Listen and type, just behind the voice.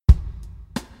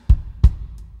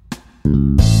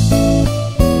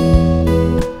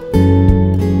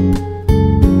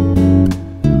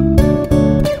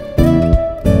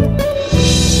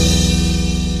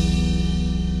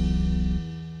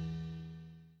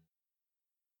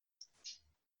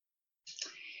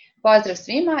Pozdrav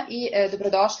svima i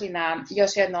dobrodošli na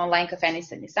još jedno online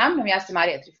kafenisanje sa mnom. Ja sam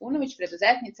Marija Trifunović,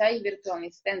 preduzetnica i virtualni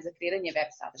asistent za kreiranje web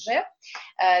sadržaja.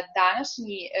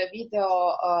 Današnji video,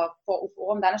 u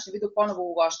ovom današnjem videu ponovo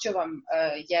ugošćavam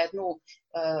jednu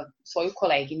svoju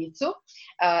koleginicu,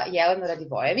 Jelenu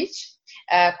Radivojević,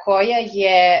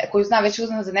 koju znam već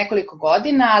uznao za nekoliko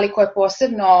godina, ali koja je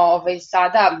posebno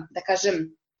sada, da kažem,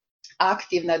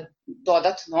 aktivna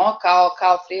dodatno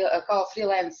kao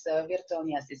freelance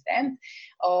virtualni asistent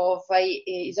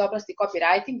iz oblasti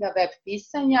copywritinga, web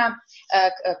pisanja,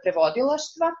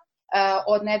 prevodilaštva.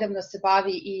 Od nedavno se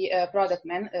bavi i product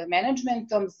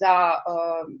managementom za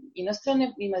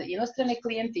inostrane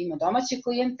klijente, ima domaće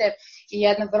klijente i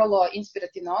jedna vrlo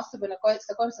inspirativna osoba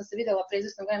sa kojom sam se videla pre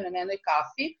izvesnog vremena na jednoj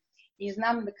kafi. I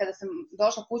znam da kada sam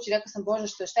došla kući, rekla sam, Bože,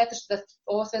 što je šteta što da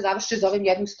ovo sve završi za ovim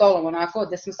jednim stolom, onako,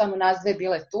 da smo samo nas dve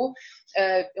bile tu.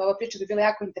 Ova priča bi bila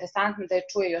jako interesantna da je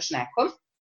čuje još neko.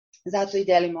 Zato i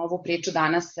delimo ovu priču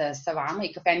danas sa vama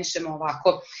i kafenišemo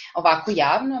ovako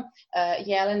javno.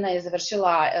 Jelena je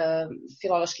završila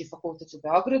Filološki fakultet u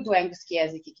Beogradu, engleski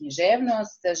jezik i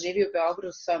književnost, živi u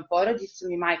Beogradu sa svojom porodicom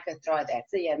i majka je 3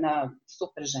 dece, jedna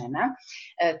super žena.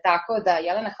 Tako da,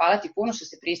 Jelena, hvala ti puno što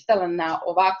si pristala na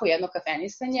ovako jedno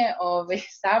kafenisanje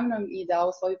sa mnom i da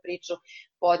ovu svoju priču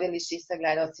podeliš i sa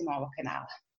gledalcima ovog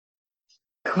kanala.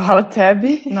 Hvala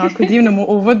tebi na ovako divnom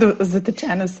uvodu,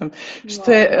 zatečena sam,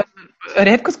 što je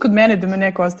retkost kod mene da me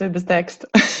neko ostavi bez teksta.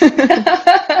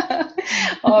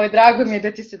 Drago mi je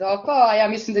da ti se dopao, a ja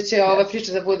mislim da će ova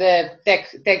priča da bude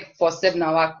tek posebna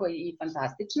ovako i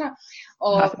fantastična.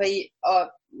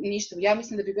 Ništa, ja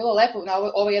mislim da bi bilo lepo na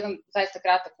ovo jedan zaista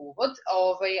kratak uvod,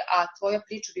 a tvoju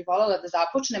priču bi voljela da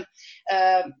započnem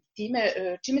time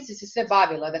čime si se sve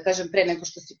bavila, da kažem, pre nego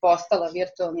što si postala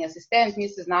virtualni asistent. Mi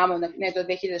se znamo ne do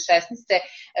 2016.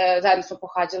 Zajedno smo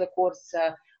pohađale kurs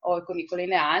kod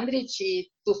Nikoline Andrić i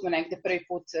tu smo negde prvi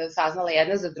put saznala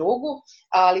jedna za drugu,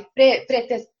 ali pre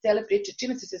te cele priče,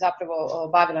 čime si se zapravo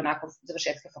bavila nakon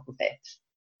završetka fakulteta?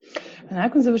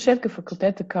 Nakon završetka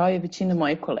fakulteta, kao i većina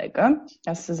mojih kolega,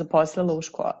 ja sam se zaposlila u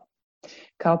školi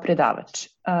kao predavač.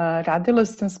 Radila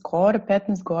sam skoro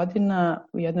 15 godina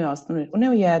u jednoj osnovnoj, ne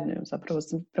u jednoj, zapravo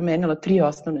sam promenila 3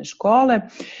 osnovne škole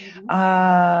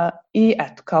i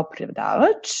eto, kao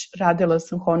predavač, radila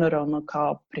sam honorarno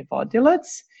kao prevodilac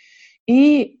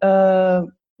i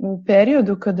u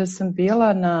periodu kada sam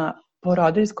bila na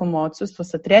porodiljskom odsustvu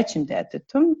sa 3.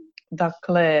 detetom,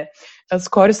 dakle,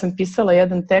 skoro sam pisala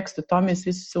jedan tekst o tome i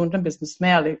svi su se urnebesno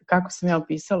smejali kako sam ja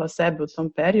opisala sebe u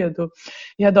tom periodu.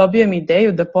 Ja dobijem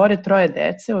ideju da pored 3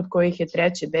 dece, od kojih je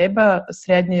 3. beba,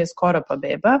 srednje je skoro pa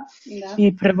beba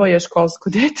i prvo je školsko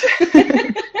dete.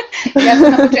 Ja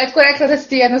sam na početku rekla da si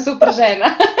ti jedna super žena.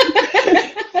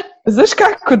 Znaš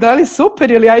kako, da li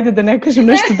super ili ajde da ne kažem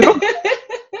nešto drugo?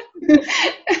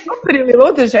 Super ili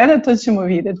luda žena, to ćemo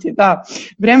videti, da,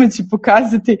 vreme će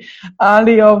pokazati,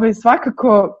 ali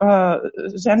svakako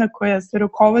žena koja se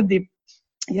rukovodi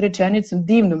rečenicom,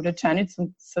 divnom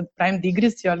rečenicom, sad pravim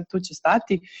digresiju, ali tu ću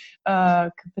stati,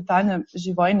 kapetana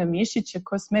Živojina Mišića,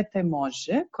 ko sme taj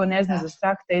može, ko ne zna za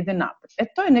strah te ide napad.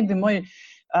 To je negde moj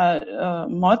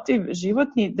motiv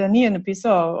životni, da nije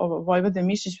napisao Vojvoda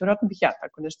Mišić, vjerojatno bih ja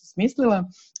tako nešto smislila.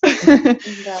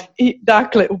 I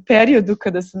dakle, u periodu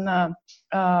kada sam na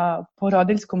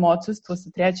porodiljskom odsustvu sa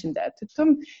 3.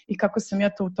 detetom i kako sam ja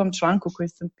to u tom članku koji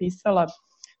sam pisala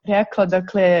rekla,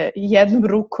 dakle, jednom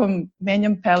rukom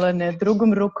menjam pelene,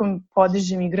 drugom rukom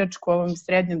podižem igračku ovom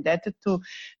srednjem detetu,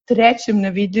 3.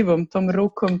 nevidljivom tom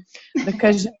rukom, da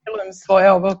kažem, milujem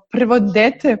svoje ovo prvo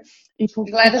dete.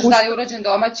 Gledaš da je urađen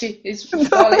domaći iz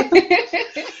škole.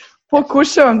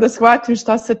 Pokušavam da shvatim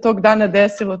šta se tog dana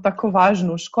desilo tako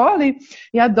važno u školi.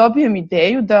 Ja dobijem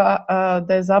ideju da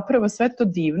je zapravo sve to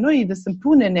divno i da sam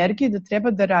puna energije da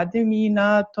treba da radim i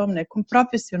na tom nekom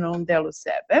profesionalnom delu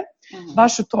sebe.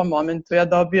 Baš u tom momentu ja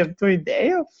dobijem tu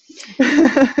ideju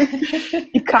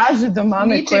i kaže do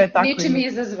mame koja je tako... Ničim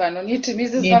izazvano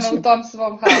u tom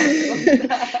svom haosu.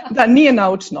 Da, nije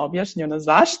naučno objašnjeno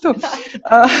zašto.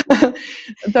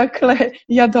 Dakle,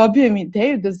 ja dobijem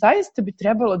ideju da zaista bi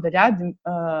trebalo da radim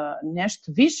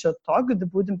nešto više od toga, da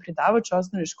budem predavač u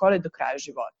osnovnoj školi do kraja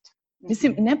života.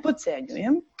 Mislim, ne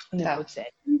podcenjujem.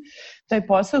 To je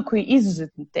posao koji je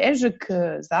izuzetno težak,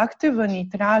 zahtevan i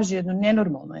traži jednu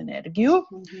nenormalnu energiju,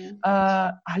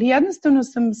 ali jednostavno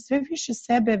sam sve više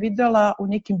sebe videla u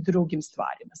nekim drugim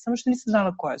stvarima, samo što nisam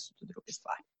znala koje su to druge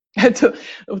stvari. Eto,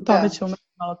 u tome ćemo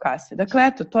malo kasnije. Dakle,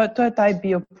 eto, to je taj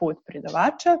bio put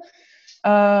predavača.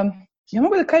 Ja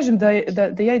mogu da kažem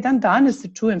da ja i dan danas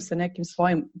se čujem sa nekim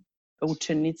svojim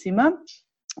učenicima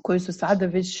koji su sada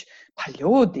već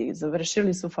ljudi,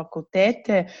 završili su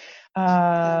fakultete,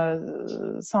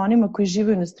 sa onima koji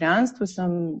žive u inostranstvu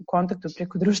sam u kontaktu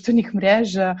preko društvenih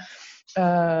mreža,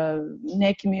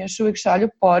 neki mi još uvijek šalju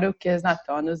poruke,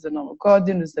 znate, ono za Novu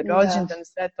godinu, za rođendan,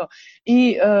 sve to.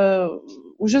 I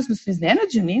užasno su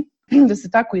iznenađeni, da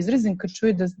se tako izrazim, kad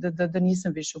čuju da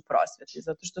nisam više u prosveti,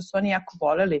 zato što su oni jako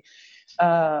voleli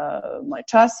moje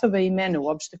časove i mene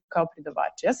uopšte kao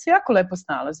predavača. Ja se jako lepo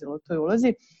snalazila u toj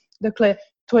ulozi. Dakle,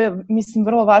 to je, mislim,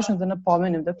 vrlo važno da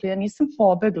napomenem. Dakle, ja nisam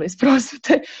pobegla iz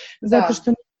prosvete zato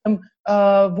što nisam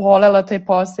volela taj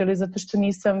posao ili zato što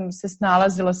nisam se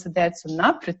snalazila sa decom.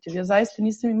 Naprotiv, ja zaista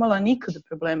nisam imala nikada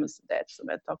problema sa decom.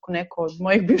 Eto, ako neko od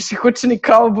mojih bivših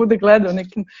učenika ovo bude gledao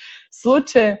nekim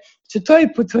slučajem, će to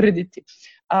i potvrditi.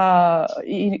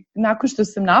 I nakon što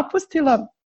sam napustila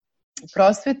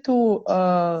prosvetu,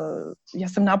 ja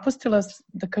sam napustila,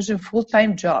 da kažem, full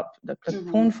time job, dakle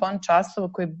pun fond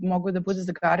časova koji mogu da bude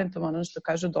zagarantovan, ono što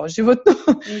kaže, doživotno.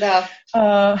 Da.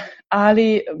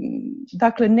 Ali,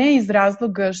 dakle, ne iz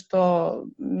razloga što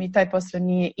mi taj posao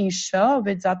nije išao,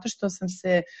 već zato što sam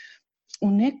se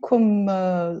u nekom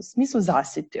smislu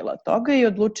zasitila toga i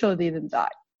odlučila da idem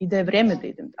dalje i da je vreme da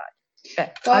idem dalje.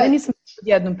 Ali nisam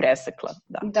jednom presekla.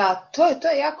 Da, to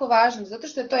je jako važno, zato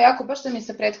što je to jako, baš sam i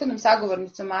sa prethodnom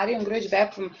sagovornicom Marijom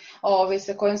Grujić-Bepom,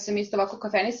 sa kojom sam isto ovako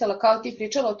kafenisala, kao ti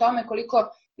pričala o tome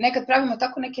koliko nekad pravimo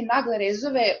tako neke nagle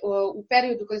rezove u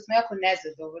periodu kada smo jako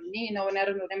nezadovoljni, na ovo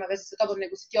naravno nema veze sa tobom,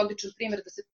 nego si ti odličan primjer da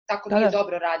se tako nije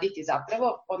dobro raditi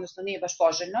zapravo, odnosno nije baš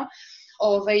poželjno,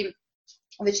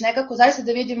 već nekako zaista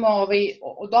da vidimo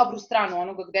dobru stranu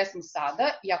onoga gde smo sada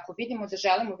i ako vidimo da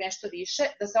želimo nešto više,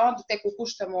 da se onda tek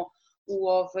upuštamo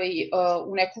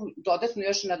u neku dodatnu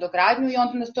još nadogradnju i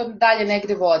onda nas to dalje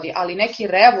negde vodi, ali neki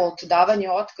revolt, davanje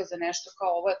otkaza, nešto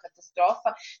kao ovo je katastrofa,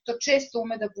 to često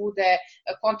ume da bude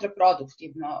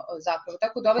kontraproduktivno zapravo,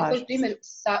 tako da ovaj tvoj primjer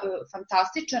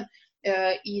fantastičan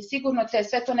i sigurno te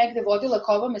sve to negde vodila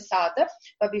ka ovome sada,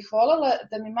 pa bih voljela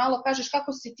da mi malo kažeš kako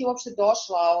si ti uopšte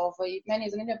došla, meni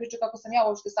je zanimljiva priča kako sam ja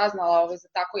uopšte saznala za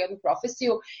takvu jednu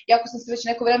profesiju, iako sam se već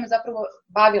neko vreme zapravo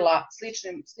bavila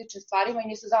sličnim stvarima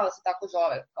i nisam znala da se tako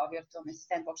zove kao virtualni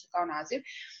asistent, uopšte kao naziv.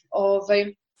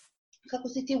 Kako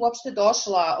si ti uopšte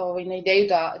došla na ideju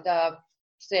da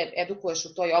se edukuješ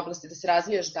u toj oblasti, da se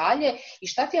razvijaš dalje i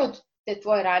šta ti je od te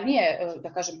tvoje ranije,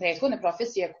 da kažem, prethodne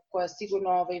profesije koja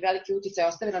sigurno veliki uticaj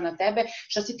ostavila na tebe,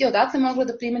 šta si ti odatle mogla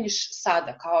da primeniš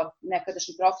sada kao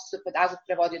nekadašnji profesor, pedagog,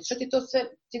 prevodioc, šta ti to sve,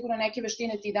 sigurno neke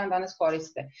veštine ti dan danas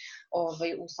koriste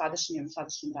u sadašnjem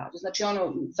radu. Znači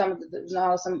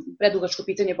znala sam predugačko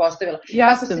pitanje postavila.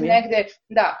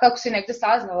 Kako si negde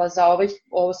saznala za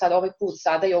ovaj put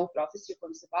sada i ovu profesiju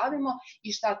kojom se bavimo i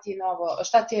šta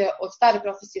ti je od stare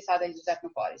profesije sada izuzetno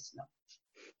korisno?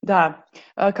 Da,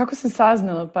 kako sam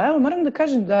saznala? Pa evo, moram da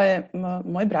kažem da je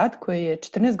moj brat koji je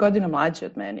 14 godina mlađi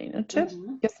od mene, inače,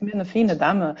 ja sam jedna fina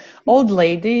dama, old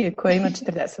lady koja ima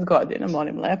 40 godina,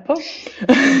 molim lepo.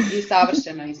 I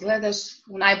savršeno izgledaš,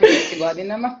 u najboljim si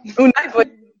godinama. U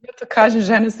najboljim, ja to kažem,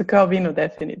 žene su kao vino,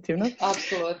 definitivno.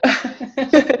 Apsolutno.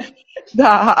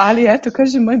 Da, ali eto,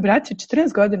 kažem, moj brat je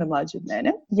 14 godina mlađi od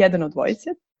mene, jedan od dvojice.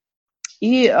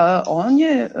 I on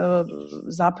je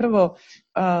zapravo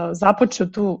započeo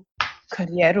tu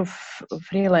karijeru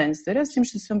freelancera, s tim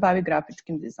što se on bavi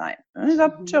grafičkim dizajnom. On je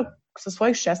započeo sa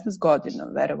svojih 16 godina,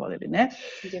 verovali ili ne.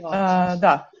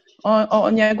 Da,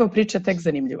 njegova priča je tek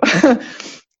zanimljiva.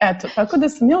 Eto, tako da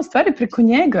sam ja u stvari preko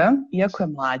njega, iako je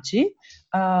mlađi,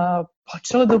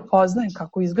 počela da upoznajem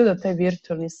kako izgleda taj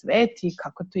virtualni svet i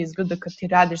kako to izgleda kad ti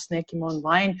radiš s nekim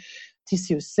online. Ti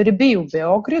si u Srbiji, u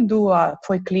Beogradu, a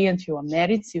tvoj klijent je u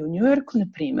Americi, u Njujorku, na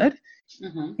primer,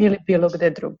 ili bilo gde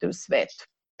drugde u svetu.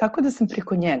 Tako da sam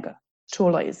preko njega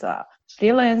čula i za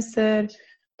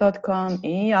freelancer.com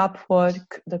i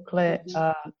Upwork, dakle,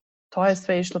 to je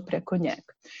sve išlo preko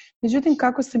njega. Međutim,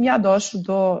 kako sam ja došla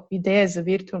do ideje za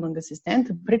virtualnog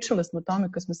asistenta, pričala smo o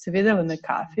tome kad smo se videli na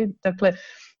kafi, dakle,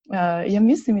 ja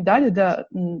mislim i dalje da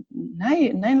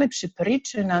najlepše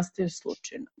priče nastaju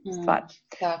slučajno, stvarno.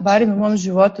 Barem u mom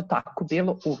životu tako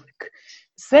bilo uvek.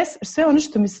 Sve ono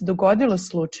što mi se dogodilo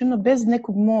slučajno, bez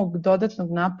nekog mog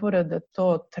dodatnog napora da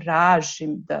to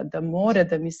tražim, da mora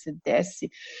da mi se desi,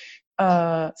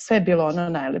 sve je bilo ono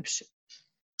najlepše.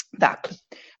 Dakle,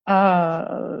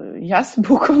 ja sam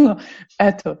bukvalno,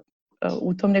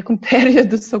 u tom nekom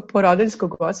periodu svog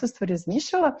porodiljskog odsustva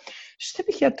razmišljala šta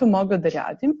bih ja to mogla da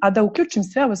radim, a da uključim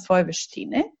sve ove svoje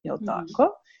veštine, jel tako?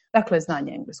 Dakle,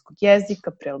 znanje engleskog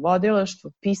jezika,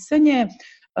 prevodilaštvo, pisanje,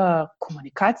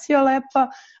 komunikacija lepa,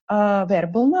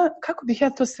 verbalna, kako bih ja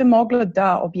to sve mogla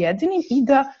da objedinim i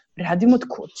da radim od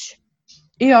kuće.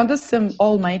 I onda sam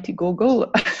Almighty Google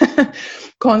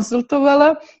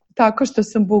konsultovala tako što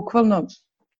sam bukvalno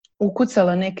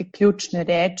ukucala neke ključne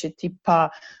reči tipa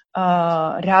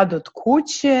rad od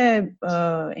kuće,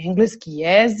 engleski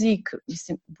jezik,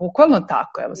 mislim, bukvalno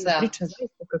tako, evo sad pričam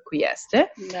zaista kako jeste,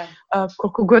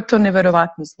 koliko god to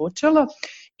neverovatno zvučalo,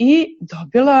 i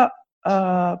dobila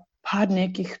par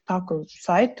nekih tako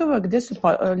sajtova gde su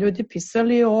ljudi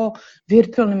pisali o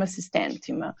virtualnim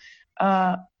asistentima.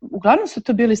 Uglavnom su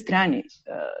to bili strani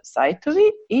sajtovi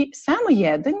i samo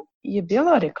jedan je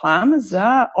bila reklama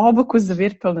za obuku za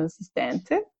virtualne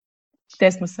asistente,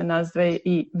 gde smo se nazve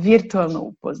i virtualno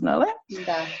upoznale.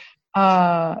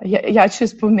 Ja ću je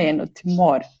spomenuti,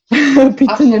 mora.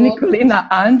 Pitanje Nikolina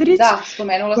Andrić. Da,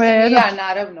 spomenula sam i ja,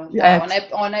 naravno. Da,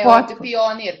 ona je ovdje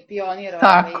pionir.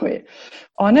 Tako je.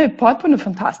 Ona je potpuno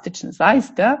fantastična,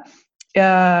 zaista.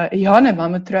 I ona je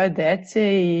mama 3 dece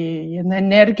i jedna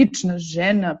energična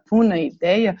žena, puna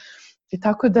ideja. I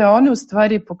tako da je ona u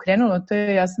stvari pokrenula to,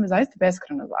 ja sam zaista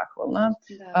beskrajno zahvalna,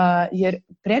 jer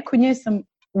preko nje sam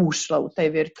ušla u taj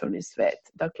virtualni svet.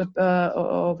 Dakle,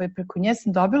 preko nje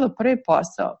sam dobila prvi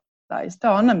posao.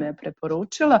 Zaista, ona me je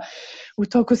preporučila u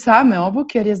toku same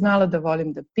obuke, jer je znala da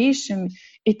volim da pišem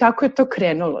i tako je to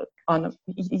krenulo.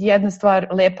 Jedna stvar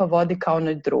lepa vodi kao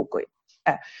onoj drugoj.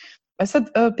 A sad,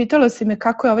 pitala si me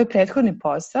kako je ovaj prethodni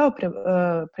posao,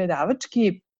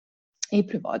 predavački i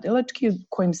prevodilački,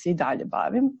 kojim se i dalje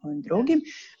bavim, ovim drugim,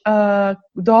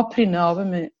 doprine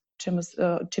ovome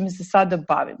čime se sada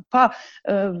bavim. Pa,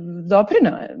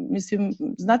 doprinao je. Mislim,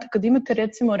 znate, kad imate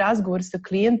recimo razgovor sa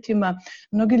klijentima,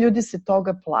 mnogi ljudi se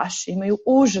toga plaše, imaju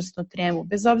užasnu tremu,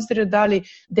 bez obzira da li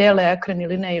dele ekran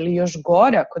ili ne, ili još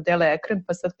gore ako dele ekran,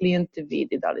 pa sad klijente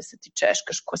vidi da li se ti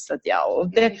češkaš ko sad ja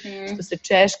ovde, što se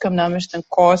češkam, nameštam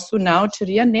kosu, naočar,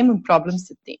 ja nemam problem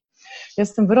sa tim. Ja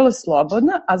sam vrlo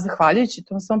slobodna, a zahvaljujući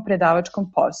tom svom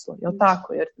predavačkom poslu, jel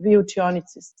tako? Jer vi u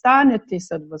učionici stanete i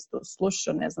sad vas to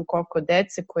sluša ne znam koliko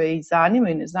dece koje ih zanima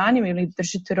i ne zanima, ili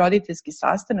držite roditeljski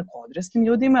sastanak odraslim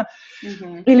ljudima,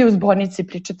 ili u zbornici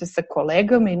pričate sa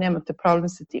kolegama i nemate problem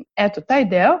sa tim. Eto, taj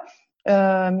deo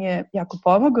mi je jako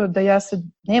pomogao da ja sad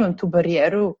nemam tu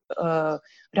barijeru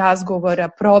razgovora,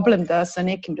 problem da sa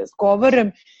nekim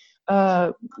razgovaram.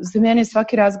 Za mene je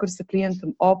svaki razgovor sa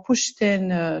klijentom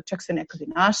opušten, čak se nekad i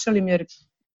našalim, jer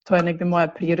to je negde moja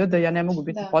priroda, ja ne mogu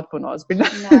biti potpuno ozbiljna.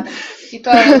 I to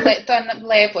je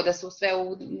lepo da se u sve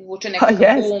uvuče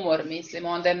nekakav humor, mislim,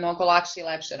 onda je mnogo lakše i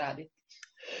lepše raditi.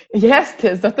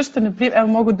 Jeste, zato što, evo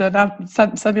mogu da,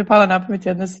 sad mi je pala na pamet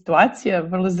jedna situacija,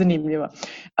 vrlo zanimljiva.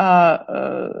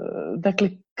 Dakle,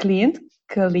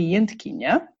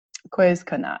 klijentkinja koja je iz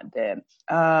Kanade,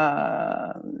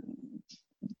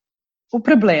 u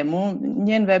problemu,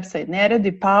 njen website ne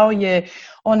radi, pao je,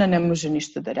 ona ne može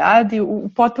ništa da radi, u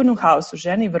potpunom haosu,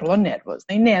 žena je vrlo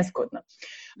nervozna i nezgodna.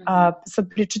 Sad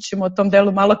pričat ćemo o tom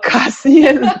delu malo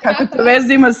kasnije, kako to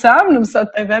veze ima sa mnom, sad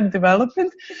taj web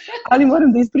development, ali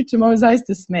moram da ispričam, ovo je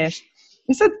zaista smešno.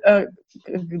 I sad,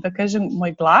 da kažem,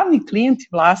 moj glavni klijent i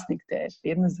vlasnik te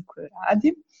firme za koju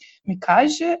radim mi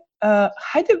kaže,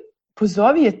 hajde,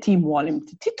 pozovi je ti, molim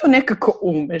te, ti to nekako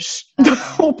umeš.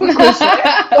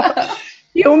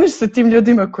 Ti umeš sa tim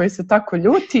ljudima koji su tako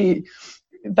ljuti,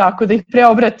 tako da ih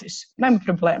preobratiš, nema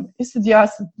problema. I sad ja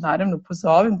sad naravno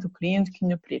pozovem tu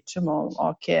klijentkinju, pričamo,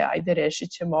 ok, ajde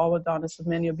rešit ćemo ovo, da ona sad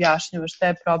meni objašnjava šta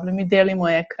je problem i delimo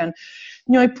ekran.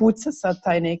 Njoj puca sad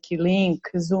taj neki link,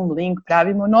 Zoom link,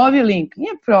 pravimo novi link,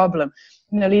 nije problem.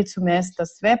 Na licu mesta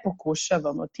sve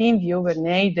pokušavamo, TeamViewer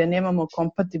ne ide, nemamo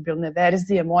kompatibilne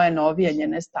verzije, moja novija,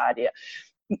 njene starija.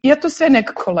 Ja to sve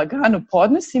nekako lagano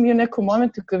podnosim i u nekom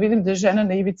momentu kad vidim da je žena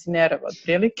na ivici nerava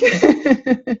otprilike.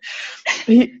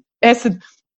 I sad,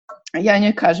 ja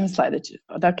njoj kažem sledeće.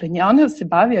 Dakle, ona se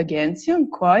bavi agencijom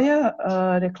koja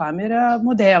reklamira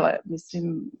modele,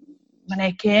 mislim,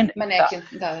 manekene.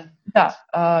 Da.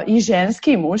 Da, i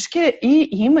ženske i muške, i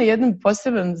ima jedan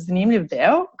poseban zanimljiv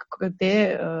deo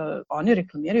gde oni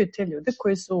reklamiraju te ljude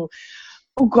koji su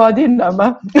u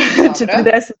godinama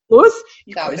 40 plus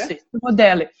i koji su isto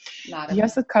modeli. I ja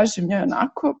sad kažem njoj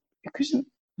onako, ja kažem,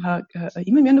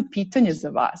 imam jedno pitanje za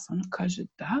vas. Ona kaže,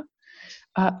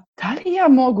 da li ja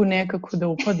mogu nekako da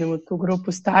upadnem u tu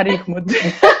grupu starijih modela?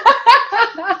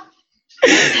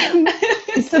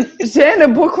 I sad žena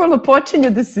bukvalno počinje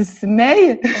da se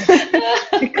smeje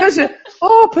i kaže,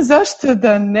 pa zašto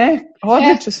da ne?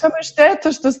 Odlično, samo je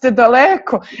šteta što ste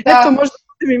daleko. Eto, možda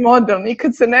budem i model,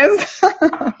 nikad se ne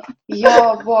zna.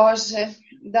 Jo, Bože,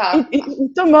 da. I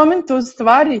u tom momentu, u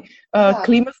stvari,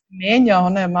 klima se menja,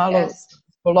 ona je malo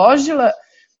položila.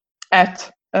 Eto.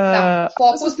 Da,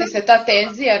 popusti se ta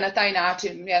tenzija na taj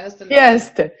način, jednostavno.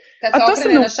 Jeste. Kad se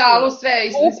okrene na šalu, sve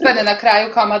ispane na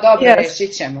kraju kao, ma dobro,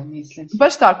 rešit ćemo, mislim.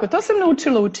 Baš tako, to sam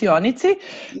naučila u učionici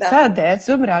sa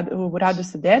decom, u radu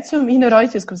sa decom i na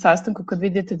roditeljskom sastanku kad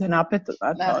vidite da je napeto,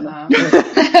 znate, ono.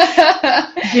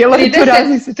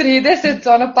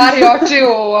 30, pari očiju,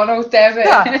 u tebe.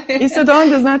 Da, i sad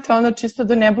onda, znate, čisto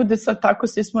da ne bude sad tako,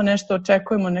 svi smo nešto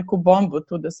očekujemo, neku bombu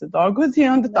tu da se dogodi,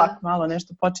 onda tako malo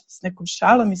nešto početi s nekom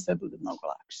šalom i sve bude mnogo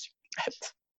lakše. Eto.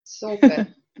 Super.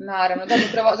 Naravno,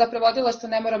 za prevodilaštvo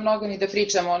ne mora mnogo ni da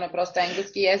pričamo, prosto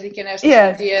engleski jezik je nešto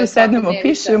što ti je... Tu sednemo,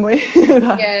 pišemo i...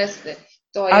 Jeste.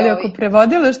 Ali ako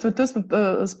prevodilaštvo, to smo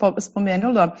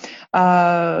spomenula,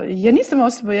 ja nisam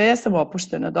osoba, ja sam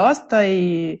opuštena dosta,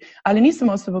 ali nisam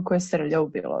osoba koja srlja u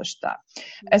bilo šta.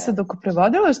 Sad, oko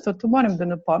prevodilaštva, tu moram da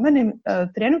napomenem,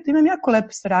 trenutno imam jako lepu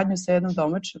saradnju sa jednom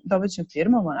domaćom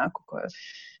firmom, onako koja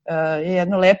je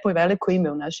jedno lepo i veliko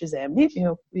ime u našoj zemlji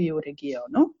i u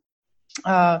regionu.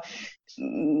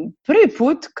 Prvi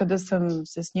put kada sam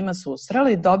se s njima susrela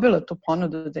i dobila tu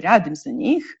ponudu da radim za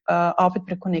njih, a opet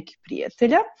preko nekih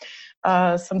prijatelja,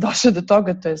 sam došla do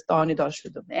toga, to jest oni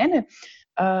došli do mene,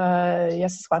 ja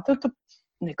sam shvatila to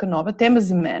neka nova tema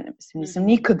za mene. Mislim, nisam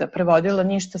nikada prevodila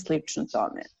ništa slično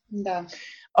tome. Da.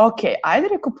 Ok, ajde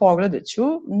reko pogledat ću,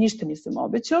 ništa nisam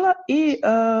obećala i,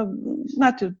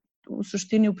 znate, u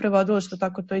suštini u prevodilaštvu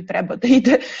tako to i treba da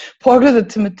ide.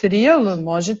 Pogledate materijal,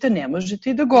 možete, ne možete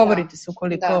i dogovorite se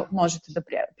ukoliko možete da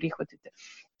prihvatite.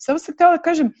 Samo sam htjela da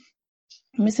kažem,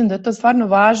 mislim da je to stvarno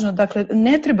važno, dakle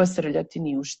ne treba srljati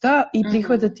ni u šta i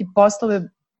prihvatati poslove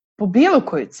po bilo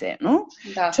koju cenu,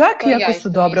 čak i ako su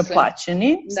dobro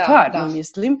plaćeni, stvarno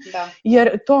mislim,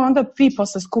 jer to onda vi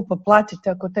posle skupo platite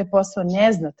ako taj posao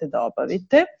ne znate da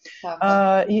obavite,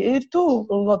 jer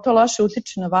to loše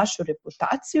utiče na vašu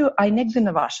reputaciju, a i negde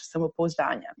na vaše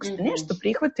samopouzdanje. Ako ste nešto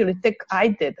prihvatili, tek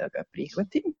ajde da ga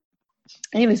prihvatim,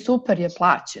 ili super je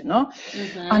plaćeno,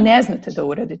 a ne znate da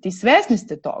uradite i svesni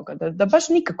ste toga, da baš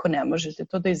nikako ne možete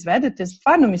to da izvedete,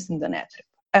 stvarno mislim da ne treba.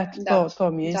 Eto,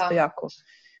 to mi je isto jako...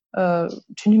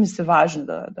 čini mi se važno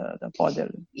da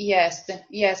podelim. Jeste.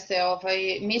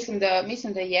 Mislim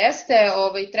da jeste,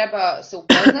 treba se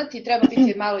upoznati, treba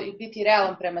biti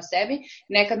realan prema sebi,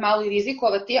 nekad malo i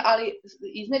rizikovati, ali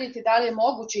izmeriti da li je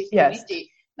moguće ispuniti.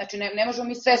 Znači, ne možemo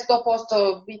mi sve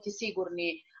 100% biti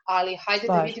sigurni, ali hajde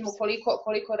da vidimo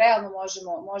koliko realno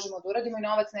možemo da uradimo i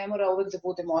novac ne mora uvek da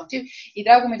bude motiv. I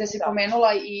drago mi da si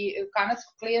pomenula i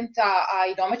kanadskog klijenta, a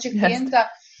i domaćeg klijenta,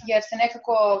 jer se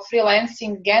nekako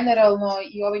freelancing generalno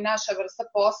i naša vrsta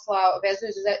posla vezuje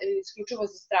isključivo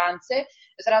za strance,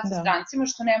 za rad sa strancima,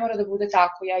 što ne mora da bude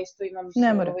tako. Ja isto imam,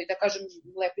 da kažem,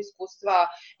 lepe iskustva,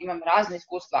 imam razne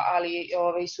iskustva,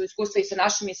 ali su iskustva i sa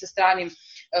našim i sa stranim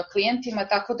klijentima,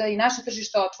 tako da i naše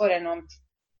tržište je otvoreno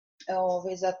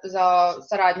za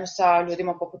saradnju sa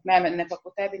ljudima poput mene,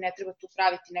 poput tebi, ne treba tu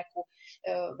praviti neku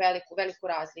veliku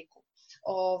razliku.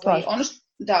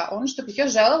 Ono što bih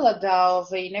još želela da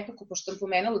nekako, pošto sam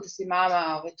pomenula da si mama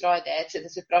 3 dece, da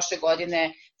si prošle godine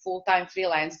full time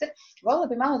freelancer, voljela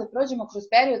bi malo da prođemo kroz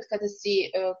period kada si,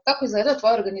 kako izgledala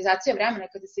tvoja organizacija vremena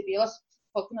kada si bila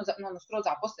potpuno skroz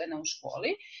zaposlena u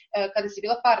školi, kada si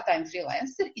bila part-time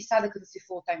freelancer i sada kada si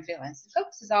full-time freelancer.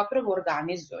 Kako se zapravo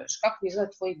organizuješ? Kako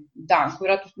izgleda tvoj dan? Koji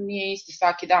vjerojatno nije isti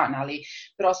svaki dan, ali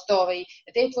prosto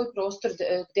gde je tvoj prostor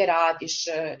gde radiš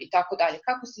i tako dalje?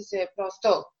 Kako si se prosto,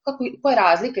 koja je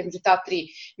razlika između ta 3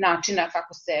 načina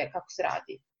kako se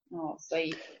radi?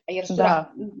 Jer su,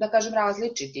 da kažem,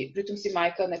 različiti. Pritom si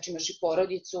majka, znači imaš i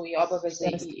porodicu i obaveze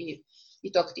i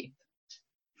tog tipa.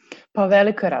 Pa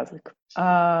velika je razlika.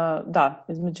 Da,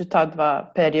 između ta 2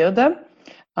 perioda.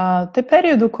 Taj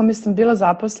period u kome sam bila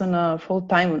zaposlena full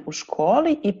time u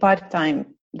školi i part time,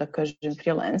 da kažem,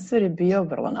 freelancer je bio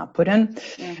vrlo naporan.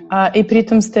 I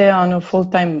pritom ste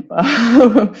full time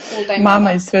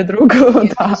mama i sve drugo.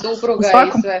 Supruga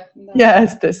i sve.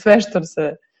 Jeste, sve što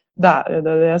se... Da,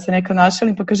 ja se nekad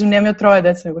našalim pa kažem nema ja 3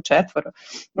 dece nego 4.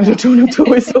 Računam tu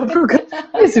i supruga.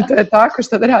 Mislim, to je tako,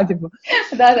 šta da radimo.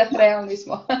 Da, realni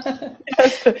smo.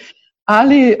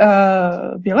 Ali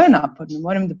bilo je naporno,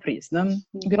 moram da priznam.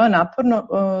 Bilo je naporno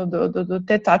do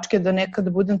te tačke da nekada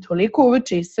budem toliko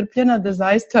uveče iscrpljena da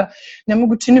zaista ne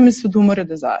mogu, čini mi se, od umora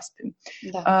da zaspim.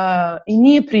 I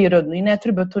nije prirodno i ne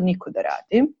treba to niko da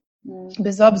radi.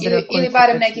 Bez obzira ili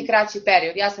barem neki kraći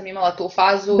period. Ja sam imala tu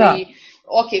fazu i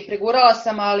ok, pregurala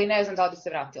sam, ali ne znam da li bi se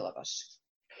vratila baš.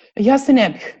 Ja se ne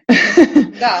bih.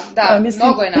 Da,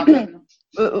 mnogo je naporno.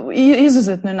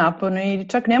 Izuzetno je naporno i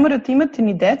čak ne morate imati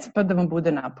ni deca pa da vam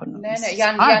bude naporno. Ne,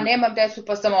 ja nemam decu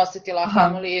pa sam osetila,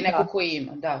 kamoli neko ko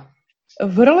ima, da.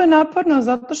 Vrlo je naporno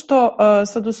zato što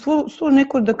sad u svu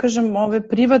neku, da kažem, ove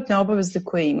privatne obaveze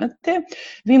koje imate,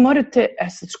 vi morate,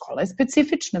 sad škola je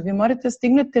specifična, vi morate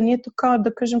stignete, nije to kao,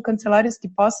 da kažem, kancelarijski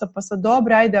posao, pa sad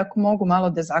dobro, ajde ako mogu malo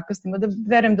da zakasnimo, da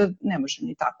verujem da ne može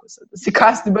ni tako sad, da se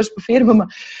kasni baš po firmama,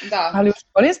 ali u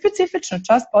školi je specifično,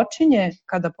 čas počinje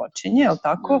kada počinje, je li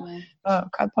tako?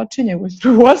 Kad počinje?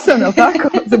 Ujutru u 8, je li tako?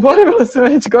 Zaboravila sam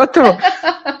već, gotovo.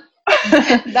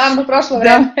 Davno prošlo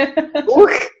vreme.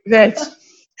 Već.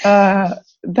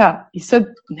 Da, i sad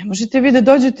ne možete vi da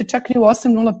dođete čak ni u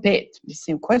 8:05.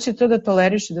 Mislim, ko će to da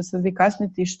toleriše da sad vi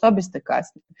kasnite i što biste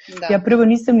kasnili? Ja prvo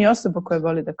nisam ni osoba koja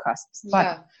voli da kasni.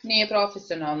 Da, nije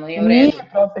profesionalno, nije u redu. Nije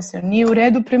profesionalno, nije u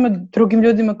redu prema drugim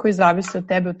ljudima koji zavise od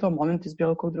tebe u tom momentu iz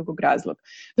bilo kog drugog razloga.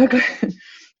 Dakle,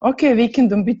 ok,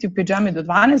 vikendom biti u pidžami do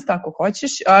 12 ako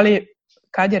hoćeš, ali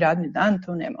kad je radni dan,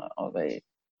 to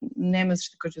nema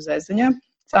što kaže zezanja,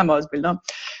 samo ozbiljno.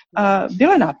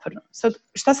 Bilo je naporno. Sad,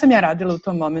 šta sam ja radila u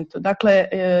tom momentu? Dakle,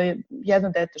 jedno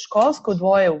dete školsko,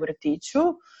 dvoje u vrtiću.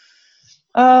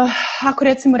 Ako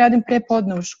recimo radim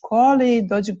prepodne u školi,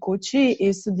 dođem kući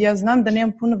i sad ja znam da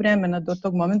nemam puno vremena do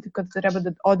tog momenta kad treba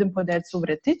da odem po decu u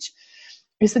vrtić.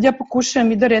 I sad ja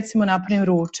pokušavam i da recimo napravim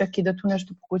ručak i da tu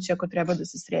nešto po kući ako treba da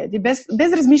se sredi.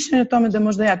 Bez razmišljanja o tome da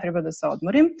možda ja treba da se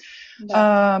odmorim.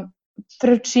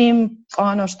 Trčim,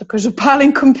 što kažu,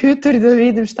 palim kompjuter da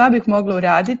vidim šta bih mogla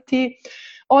uraditi.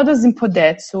 Odlazim po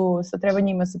decu, sad treba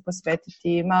njima se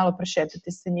posvetiti, malo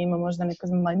prešetati sa njima, možda neka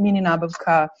mini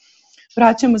nabavka.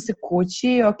 Vraćamo se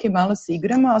kući, ok, malo se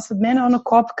igramo, a sad mene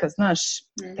kopka, znaš,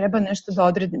 treba nešto da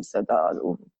odredim sada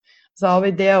za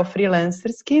ovaj deo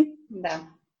freelancerski. Da.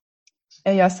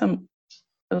 Ja sam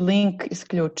link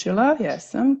isključila,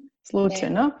 jesam,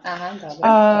 slučajno. Aha,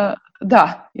 dobro.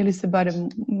 Da, ili se barem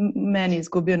meni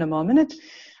izgubio na moment.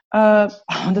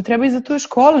 Onda treba i za tu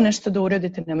školu nešto da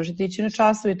uradite, ne možete ići na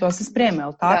časove i to se sprema,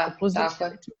 ali tako? Plus da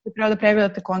treba da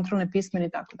pregledate kontrolne pismene i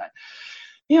tako dalje.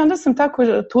 I onda sam tako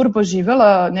turbo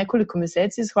živela nekoliko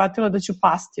meseci i shvatila da ću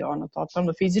pasti,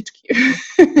 totalno fizički.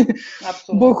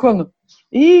 Bukvalno.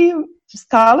 I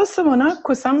stala sam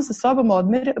onako, samo sa sobom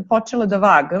počela da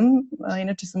vagam,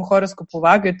 inače sam u horoskopu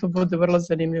vaga i to bude vrlo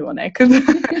zanimljivo nekad.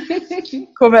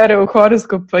 Ko veruje u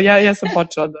horoskop, ja sam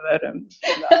počela da verujem.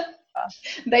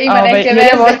 Da ima neke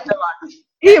veze.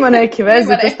 Ima neke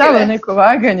veze, to stalo neko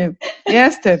vaganje.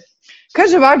 Jeste.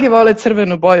 Kaže, vage vole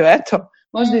crvenu boju, eto,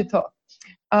 možda i to.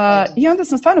 I onda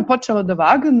sam stvarno počela da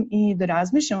vagam i da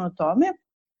razmišljam o tome.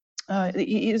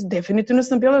 I definitivno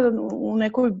sam bila u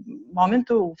nekom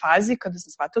momentu u fazi kada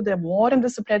sam shvatila da ja moram da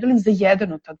se opredelim za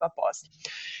jedan od ta dva posla.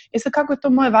 I sad kako je to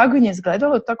moje vaganje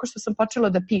izgledalo, tako što sam počela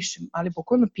da pišem, ali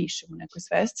bukvalno pišem u nekoj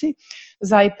svesci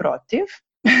za i protiv.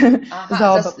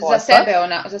 Za oba posla.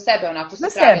 Za sebe onako se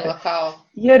pravila kao...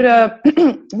 Jer,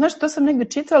 znaš, to sam negde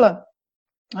čitala,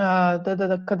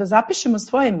 da kada zapišemo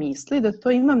svoje misli, da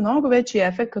to ima mnogo veći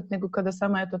efekt nego kada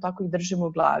samo tako ih držimo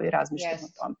u glavi i razmišljamo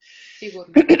o tome.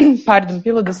 Sigurno.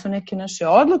 Bilo da su neke naše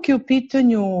odluke u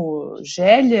pitanju,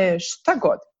 želje, šta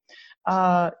god.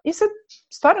 I sad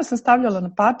stvarno sam stavljala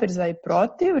na papir za i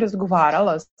protiv,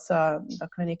 razgovarala sa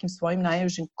nekim svojim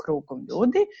najužim krugom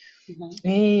ljudi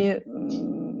i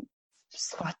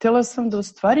shvatila sam da u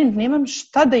stvari nemam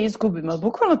šta da izgubim, ali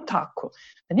bukvalno tako.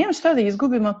 Da nemam šta da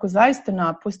izgubim ako zaista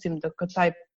napustim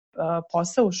taj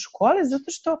posao u školi, zato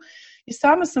što i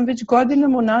sama sam već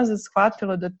godinama unazad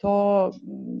shvatila da to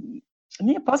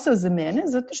nije posao za mene,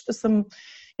 zato što sam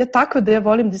ja takva da ja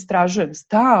volim da istražujem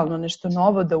stalno nešto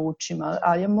novo da učim,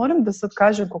 a ja moram da sad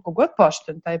kažem koliko god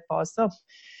poštujem taj posao,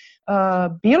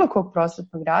 bilo kog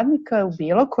prosvetnog radnika u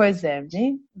bilo kojoj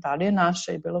zemlji, da li je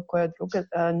naša i bilo koja druga,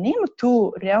 nema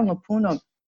tu realno puno.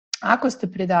 Ako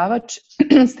ste predavač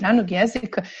stranog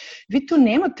jezika, vi tu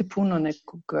nemate puno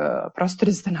nekog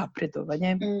prostora za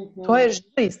napredovanje. To je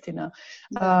istina.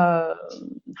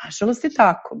 Nažalost je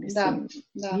tako, mislim.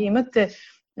 Vi imate,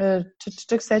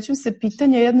 čak sećam se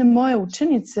pitanja jedne moje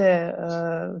učenice,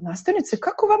 nastavnice,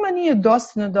 kako vama nije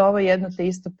dosadno da ovo jedno te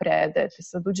isto predajete?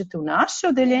 Sad uđete u naše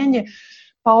odeljenje,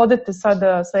 pa odete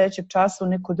sada sledećeg časa u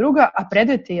neko druga, a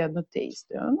predajete jedno te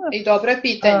isto. I dobro je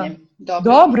pitanje.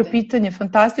 Dobro pitanje,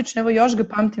 fantastično. Evo još ga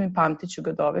pamtim i pamtit ću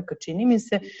ga do veka, čini mi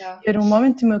se. Jer u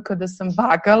momentima kada sam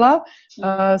vagala,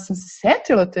 sam se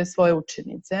setila te svoje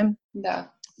učenice,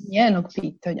 njenog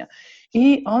pitanja.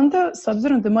 I onda, s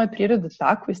obzirom da je moja priroda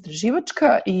takva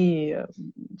istraživačka i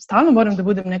stalno moram da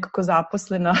budem nekako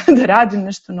zaposlena, da radim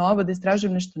nešto novo, da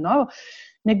istražujem nešto novo,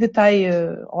 negde taj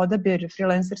odabir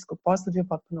freelancerskog posla bio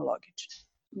potpuno logičan.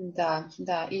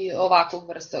 Da, i ovakve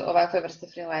vrste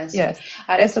freelancera.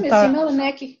 A recimo, jesi imala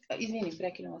nekih... Izvini,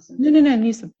 prekinula sam. Ne,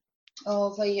 nisam.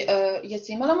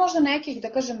 Jesi imala možda nekih, da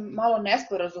kažem, malo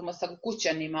nesporazuma sa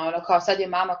kućanima, ono kao sad je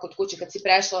mama kod kuće, kad si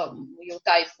prešla u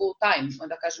taj full time,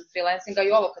 da kažem, freelancinga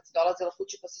i ovo, kad si dolazila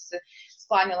kući pa si se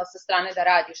sklanjala sa strane da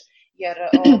radiš, jer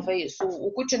su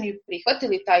ukućani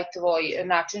prihvatili taj tvoj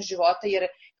način života, jer,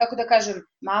 kako da kažem,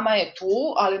 mama je tu,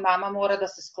 ali mama mora da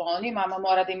se skloni, mama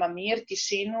mora da ima mir,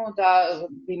 tišinu, da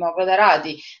bi mogla da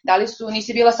radi. Da li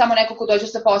nisi bila samo neko ko dođe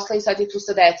sa posla i sad je tu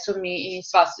sa decom i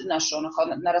sva, znaš, ono, kao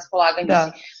na raspolaganju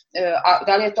si. A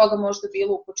da li je toga možda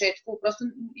bilo u početku, prosto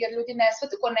jer ljudi ne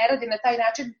shvate, ko ne radi na taj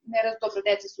način, ne radi, dobro,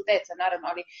 deca su deca, naravno,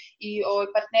 ali i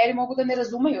partneri mogu da ne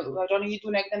razumeju, jer oni idu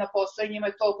negde na posao i njima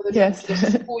je toliko da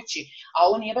su kući, a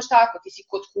ovo nije baš tako, ti si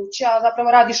kod kuće, a zapravo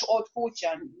radiš od kuća,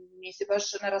 nisi baš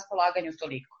na raspolaganju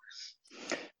toliko.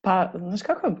 Pa, znaš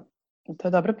kako, to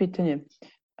je dobro pitanje.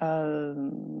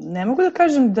 Ne mogu da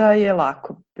kažem da je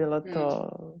lako bilo to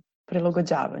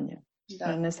prilagođavanje.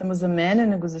 Da. Ne samo za mene,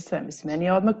 nego za sve. Mislim, meni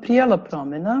je odmah prijala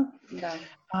promena,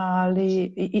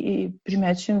 ali i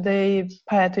primećujem da je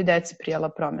i deci prijala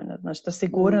promena. Znači, da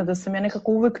sigurno da sam ja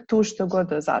nekako uvek tu što god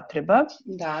da zatreba.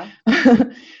 Da.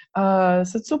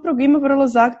 Sad suprug ima vrlo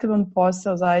zahtevan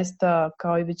posao, zaista,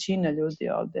 kao i većina ljudi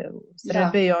ovde u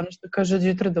Srbiji, i ono što kaže od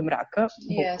jutra do mraka,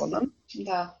 bukvalno.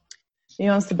 Da. I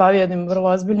on se bavi jednim vrlo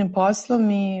ozbiljnim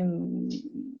poslom i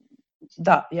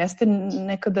da, jeste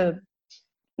nekada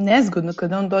nezgodno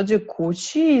kada on dođe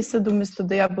kući i sad umjesto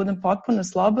da ja budem potpuno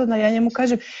slobodna, ja njemu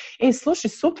kažem, slušaj,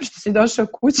 super što si došao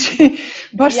kući.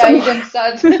 Idem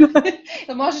sad.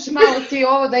 Možeš malo ti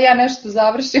ovo da ja nešto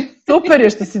završim. Super je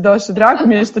što si došao, drago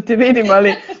mi je što te vidim,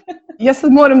 ali ja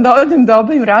sad moram da odem da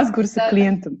obavim razgovor sa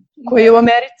klijentom koji je u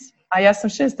Americi. A ja sam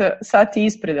 6 sati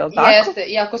ispred, je li tako? Jeste,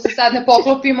 i ako se sad ne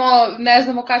poklopimo, ne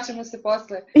znamo kad ćemo se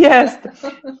posle. Jeste.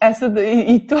 Sad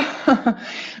i to,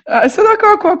 sad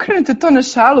ako okrenete to na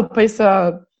šalu, pa i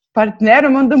sa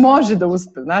partnerom, onda može da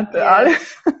uspe, znate,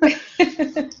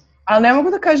 ali ne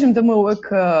mogu da kažem da mu uvek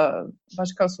baš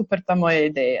kao super ta moja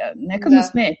ideja. Nekad mu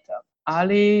smeta,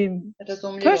 ali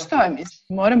to je što je,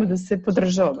 mislim, moramo da se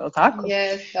podržavamo, je li tako?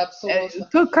 Jeste,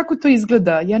 apsolutno. Kako to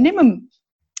izgleda? Ja nemam...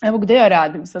 Evo gde ja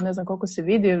radim, sad ne znam koliko se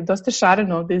vidi, dosta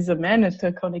šareno ovde iza mene, to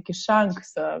je kao neki šank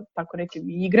sa tako nekim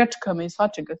igračkama i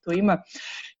svačega tu ima,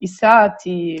 i sat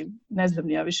i ne znam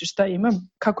ni ja više šta imam,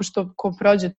 kako što ko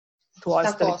prođe tu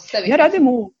ostavi. Ja radim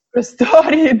u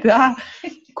prostoriji,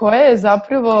 koja je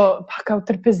zapravo kao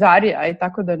trpezarija i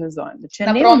tako da ne zovem. Znači,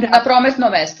 na prometno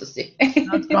mesto si.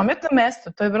 Na prometno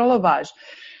mesto, to je vrlo važno.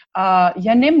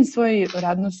 Ja nemam svoju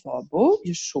radnu sobu,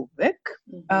 još uvek,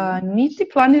 niti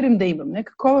planiram da imam.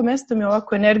 Nekako ovo mesto mi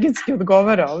ovako energijski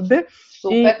odgovara ovde.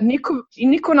 I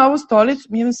niko na ovu stolicu,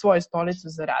 mi imam svoju stolicu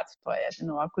za rad, to je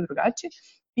jedino ovako drugačije,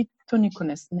 i to niko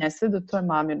ne seda, to je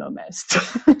mamino mesto.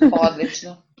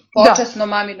 Odlično. Počasno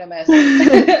mamino mesto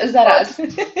za rad.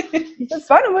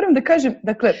 Stvarno moram da kažem,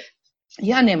 dakle,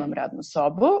 ja nemam radnu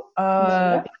sobu,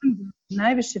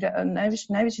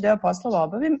 najveći deo poslova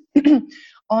obavim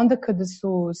onda kada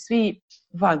su svi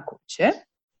van kuće,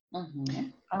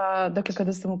 dakle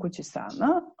kada sam u kući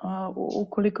sama,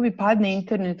 ukoliko mi padne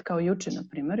internet kao juče, na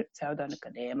primer, ceo dan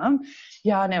kad nemam,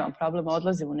 ja nemam problema,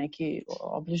 odlazim u neki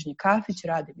obližnji kafić,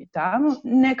 radim i tamo,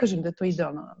 ne kažem da je to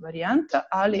idealna varijanta,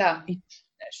 ali i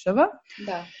dešava.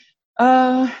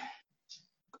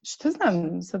 Što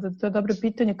znam, sada to je dobro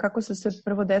pitanje, kako su se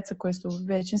prvo deca koje su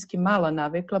većinski mala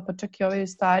navikla, pa čak i ovaj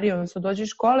stariji, on se dođe iz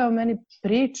škole, on meni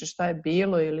priča šta je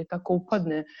bilo ili tako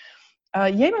upadne.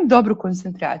 Ja imam dobru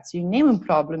koncentraciju i nemam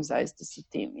problem zaista sa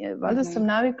tim. Valjda sam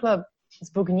navikla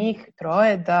zbog njih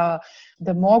troje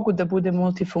da mogu da bude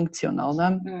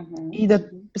multifunkcionalna i da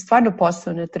stvarno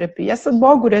posao ne trpi. Ja sad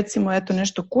mogu recimo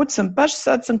nešto kucam, baš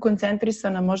sad sam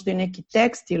koncentrisana možda i neki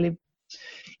tekst ili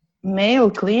mail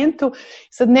klijentu,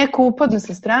 sad neko upadne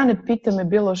sa strane, pita me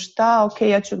bilo šta, ok,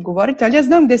 ja ću odgovoriti, ali ja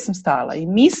znam gde sam stala i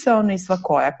misaona i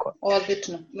svakojako.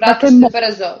 Odlično.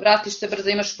 Vratiš se brzo,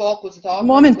 imaš fokus.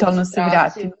 Momentalno se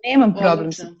vratim, nemam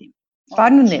problem sa tim.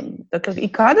 Stvarno nemam. Dakle,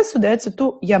 i kada su deca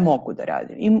tu, ja mogu da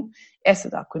radim.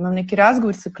 Sad, ako imam neki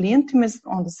razgovor sa klijentima,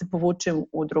 onda se povučem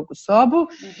u drugu sobu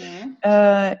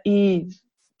i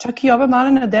čak i ova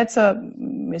malena deca,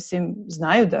 mislim,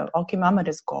 znaju da, ok, mama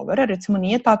razgovara, recimo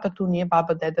nije tata tu, nije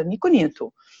baba, deda, niko nije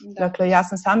tu. Dakle, ja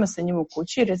sam sama sa njima u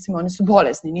kući, recimo oni su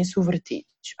bolesni, nisu u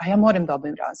vrtiću, a ja moram da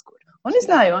obavim razgovor. Oni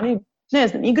znaju, oni, ne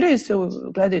znam, igraju se,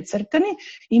 gledaju crtani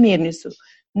i mirni su.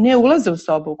 Ne ulaze u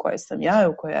sobu u kojoj sam ja i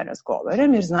u kojoj ja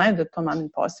razgovaram, jer znaju da to mamin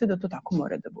posao i da to tako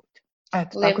mora da bude.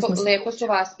 Lepo su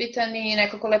vaspitani i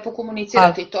nekako lepo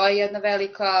komunicirati. To je jedna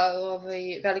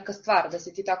velika stvar, da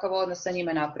si ti takav odnos sa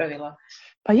njima napravila.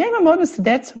 Pa ja imam odnos sa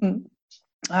decom,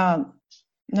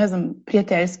 ne znam,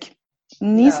 prijateljski.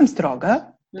 nisam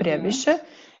stroga previše,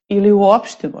 ili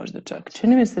uopšte možda čak.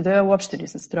 Čini mi se da ja uopšte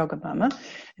nisam stroga mama.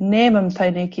 Nemam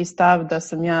taj neki stav da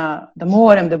sam ja, da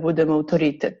moram da budem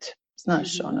autoritet. Znaš,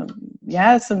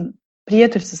 ja sam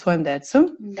prijatelj sa svojim decom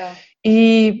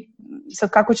i sad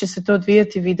kako će se to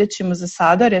odvijati vidjet ćemo za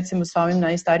sada, recimo sa ovim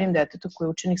najstarijim detetom koji je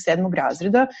učenik 7.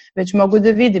 razreda, već mogu da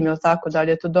vidim, jel tako, da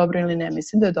li je to dobro ili ne,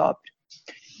 mislim da je dobro.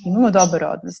 Imamo dobar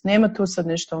odnos, nema tu sad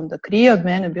nešto onda krije od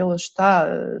mene, bilo šta,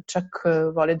 čak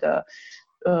voli da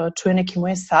čuje neki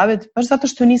moj savjet, baš zato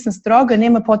što nisam stroga,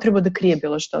 nema potrebu da krije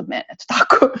bilo što od mene, eto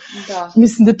tako.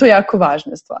 Mislim da je to jako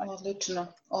važna stvar. Odlično.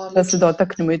 Da se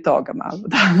dotaknemo i toga malo,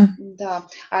 Da,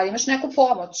 ali imaš neku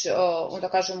pomoć, da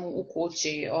kažem, u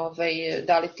kući,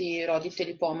 da li ti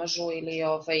roditelji pomažu ili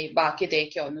bake,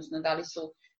 deke, odnosno da li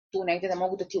su tu negde da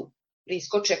mogu da ti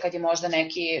priskoče kad je možda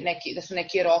da su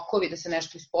neki rokovi, da se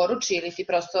nešto isporuči ili ti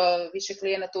prosto više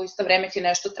klijenata u isto vreme ti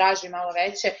nešto traži malo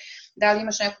veće. Da li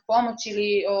imaš neku pomoć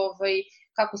ili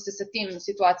kako se sa tim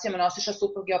situacijama nosiš, a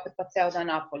suprug je opet pa ceo dan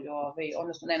napolju,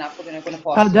 odnosno ne napolju nego na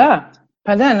poslu?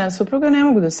 Pa da, na supruga ne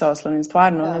mogu da se oslonim,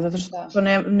 stvarno, ne zato što to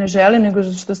ne želi, nego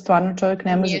zato što stvarno čovjek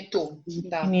ne može.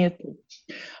 Nije tu.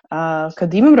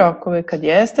 Kad imam rokove, kad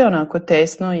jeste onako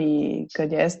tesno i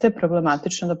kad jeste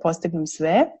problematično da postignem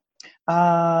sve,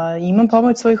 imam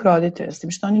pomoć svojih roditelja, s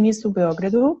tim što oni nisu u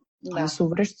Beogradu, oni su u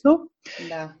Vršcu,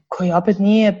 koji opet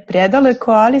nije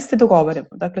predaleko, ali se dogovaramo.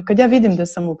 Dakle, kad ja vidim da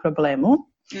sam u problemu,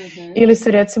 ili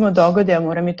se recimo dogodi, ja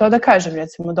moram i to da kažem,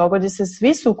 recimo dogodi se,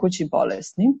 svi su u kući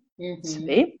bolesni,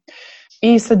 svi,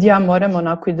 i sad ja moram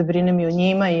onako i da brinem i o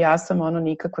njima i ja sam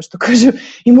nikako što kažem,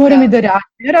 i moram i da radim.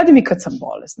 Ja radim i kad sam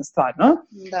bolesna, stvarno,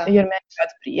 jer meni kad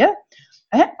prije.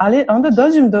 Ali onda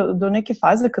dođem do neke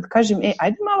faze kad kažem,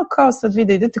 ajde malo kao sad vi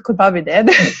da idete kod babi i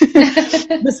dede,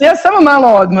 da se ja samo malo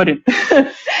odmorim.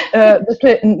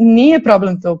 Dakle, nije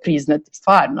problem to priznati,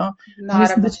 stvarno.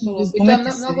 Naravno, i to je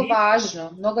mnogo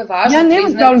važno, mnogo je važno priznati. Ja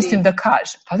nemam problem s tim da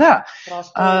kažem, pa da.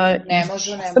 Prosto ne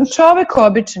može. Sam čovek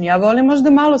običan, ja volim možda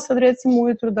malo sad recimo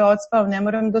ujutru da odspavam, ne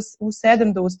moram u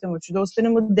 7 da ustanem, hoću da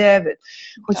ustanem od 9.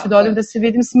 Hoću da odem da se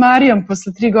vidim s Marijom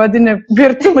posle 3 godine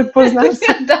virtualnog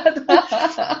poznanstva.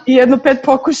 I jedno 5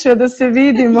 pokušaja da se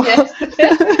vidimo.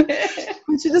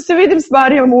 Hoću da se vidim s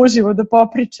Marijom uživo, da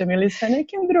popričam ili sa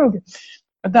nekim drugim.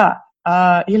 Da,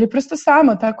 ili prosto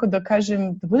samo tako da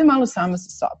kažem, da budem malo sama sa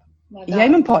sobom. Ja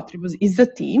imam potrebu i za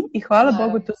tim i hvala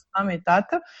Bogu to su mama i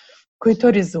tata koji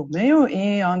to razumeju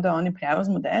i onda oni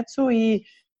preuzmu decu i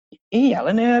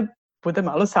Jelena bude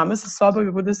malo sama sa sobom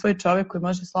i bude svoj čovjek koji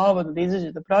može slobodno da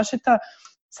izađe da prošeta,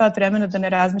 sat vremena da ne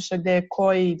razmišlja gde je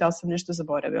ko i da li sam nešto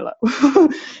zaboravila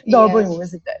da obavim u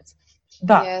vezi dece.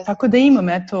 Da, tako da imam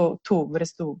tu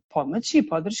vrstu pomoći i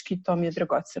podrški, to mi je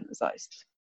dragoceno zaista.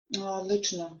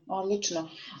 Odlično.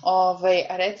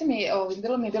 A reci mi,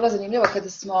 bilo mi je bilo zanimljivo kada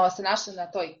smo se našli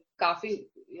na toj kafi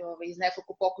iz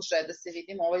nekoliko pokušaja da se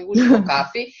vidimo uživo u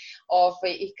kafi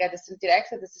i kada sam ti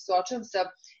rekla da se suočavam sa,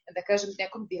 da kažem,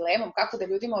 nekom dilemom kako da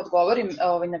ljudima odgovorim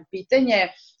na pitanje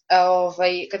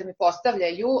kada mi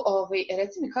postavljaju,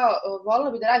 reci mi kao,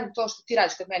 volila bi da radim to što ti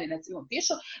radiš kad meni recimo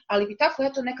pišu, ali bi tako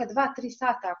neka 2-3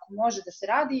 sata ako može da se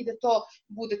radi i da to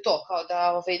bude to, kao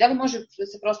da li može da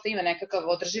se prosto ima nekakav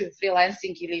održiv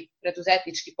freelancing ili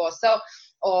preduzetnički posao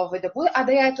da bude, a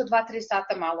da ja 2-3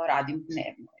 sata malo radim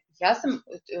dnevno. Ja sam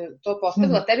to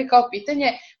postavila tebi kao pitanje,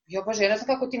 bože, ja ne znam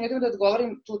kako tim ljudima da odgovorim,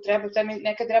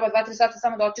 nekad treba 2-3 sata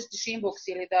samo da očistiš inbox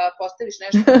ili da postaviš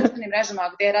nešto na društvenim mrežama,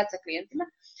 a gde je rad sa klijentima,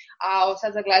 a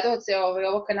sad za gledalce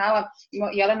ovog kanala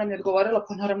Jelena mi je odgovorila,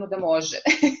 pa naravno da može.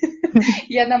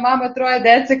 Jedna mama, 3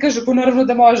 dece kaže, pa naravno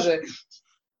da može.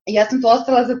 Ja sam tu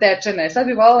ostala zatečena. Sad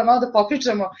bih voljela malo da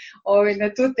popričamo na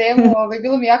tu temu.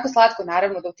 Bilo mi jako slatko,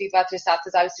 naravno da u tih 2-3 sata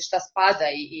zavisi šta spada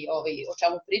i o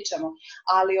čemu pričamo,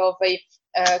 ali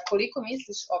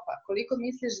koliko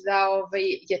misliš da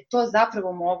je to zapravo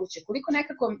moguće, koliko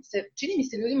nekako čini mi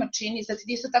se ljudima čini, sad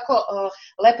ti isto tako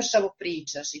lepršavo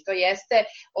pričaš i to jeste,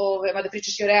 mada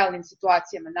pričaš i o realnim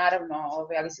situacijama, naravno,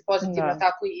 ali si pozitivno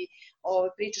tako i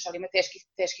pričaš, ali ima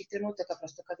teških trenutaka,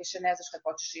 prosto kad više ne znaš, kad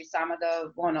počneš i sama da,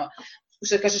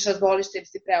 što kažeš, razboliš se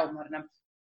ili si preumorna.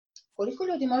 Koliko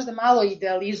ljudi možda malo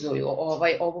idealizuju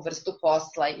ovu vrstu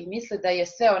posla i misle da je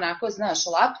sve onako, znaš,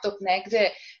 laptop negde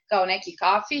kao neki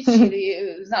kafić ili,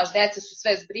 znaš, deca su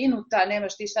sve zbrinuta,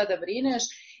 nemaš ti šta da brineš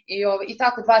i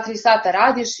tako 2-3 sata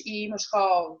radiš i imaš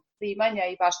kao primanja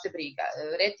i baš te briga.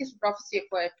 Retke su profesije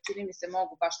koje, čini mi se,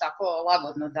 mogu baš tako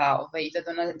lagodno da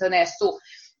donesu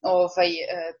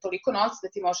toliko novca da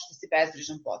ti možeš da si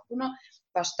bezbrižan potpuno.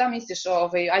 Pa šta misliš,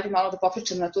 ajde malo da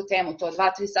popričam na tu temu, to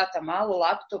 2-3 sata malo,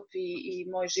 laptop i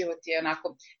moj život je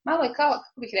onako, malo je kao,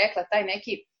 kako bih rekla, taj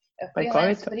neki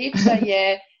freelance priča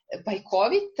je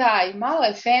bajkovita i malo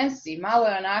je fancy, malo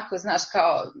je onako, znaš,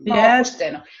 kao malo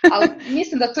opušteno. Ali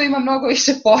mislim da tu ima mnogo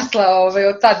više posla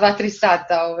od ta 2-3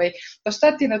 sata. Pa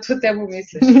šta ti na tu temu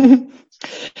misliš?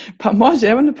 Pa može,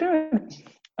 evo na primjer,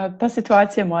 ta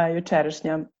situacija moja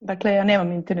jučerašnja. Dakle, ja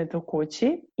nemam interneta u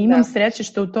kući. Imam sreće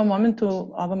što u tom momentu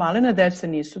ova malena deca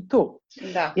nisu tu.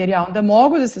 Da. Jer ja onda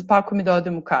mogu da se spakujem i da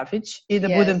odem u kafić i da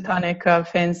budem ta neka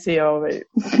fancy,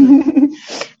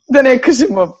 da ne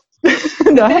kažemo,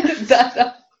 da.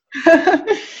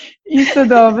 I sad,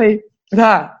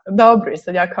 dobro, i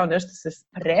sad ja kao nešto se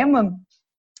spremam,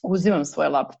 uzimam svoj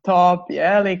laptop,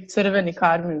 crveni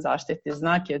Karmin zaštitni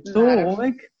znak je tu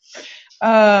uvek.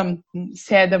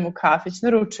 Sedam u kafić,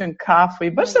 naručujem kafu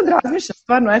i baš sad razmišljam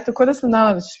stvarno, ko da sam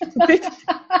nala da ćeš me pitati.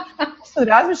 Sad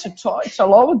razmišljam čovječ,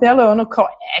 ali ovo deluje ono kao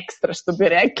ekstra, što bi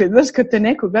rekli. Znaš, kad te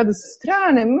neko gleda sa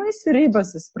strane, riba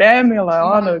se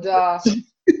spremila, Da.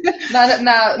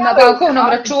 Na bankovnom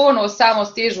računu samo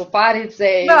stižu parice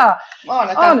i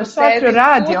ona šatro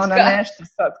radi, ona nešto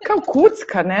sad, kao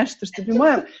kucka nešto, što bi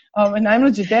moja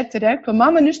najmlađe dete rekla,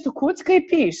 mama nešto kucka i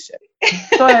piše.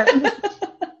 To je,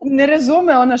 ne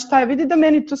razume ona šta je, vidi da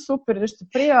meni to super, nešto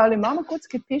prije, ali mama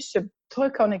kucka i piše, to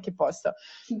je kao neki posao.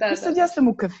 I sad ja sam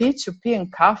u kafiću,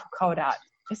 pijem kafu kao radi.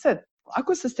 Sad,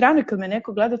 ako sa strane kad me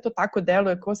neko gleda to tako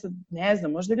deluje, ko sad ne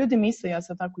znam, možda ljudi misle ja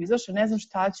sam tako izašla, ne znam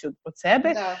šta ću od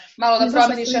sebe. Da, malo da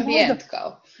promeniš ambijent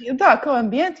kao. Da, kao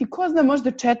ambijent i ko zna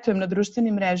možda četujem na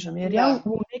društvenim mrežama, jer ja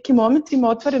u nekim momentima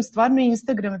otvaram stvarno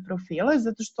Instagrame profile,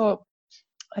 zato što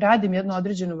radim jednu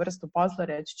određenu vrstu posla,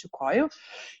 reći ću koju,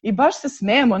 i baš se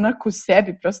smijem onako u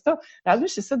sebi, prosto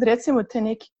razmišljam sad recimo te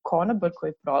neki konobar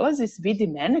koji prolazi, vidi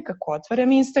mene kako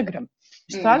otvaram Instagram.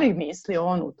 Šta li misli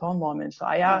on u tom momentu,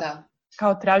 a ja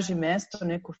kao tražim mesto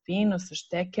neko fino sa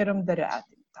štekerom da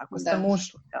radim. Tako sam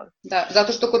ušla. Da,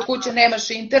 zato što kod kuće nemaš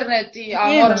internet,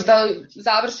 a moraš da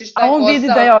završiš taj posao. A on vidi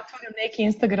da ja otvorim neki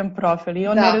Instagram profil i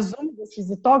on ne razume da se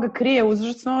iza toga krije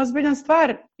užasno ozbiljan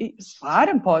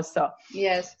stvaran posao.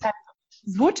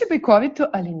 Zvuči bajkovito,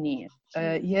 ali nije.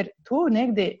 Jer tu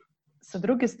negde sa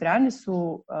druge strane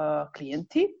su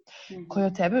klijenti koji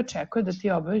od tebe očekuju da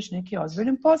ti obaviš neki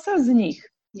ozbiljan posao za njih.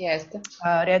 Jeste.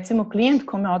 Recimo klijent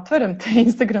kome otvaram taj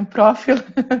Instagram profil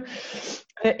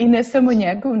i ne samo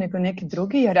njegov, nego neki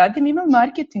drugi, ja radim, imam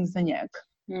marketing za njega.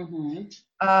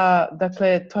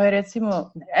 Dakle, to je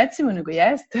recimo, nego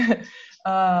jeste,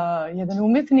 jedan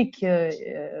umetnik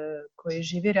koji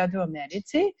živi i radi u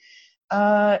Americi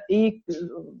i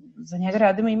za njega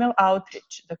radimo email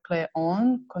outreach. Dakle,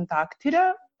 on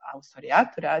kontaktira, a u stvari ja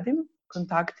to radim,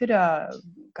 kontaktira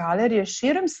galerije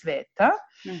širom sveta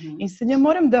i sad ja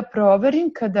moram da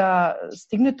proverim kada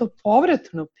stigne to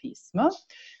povratno pismo,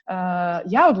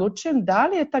 ja odlučujem da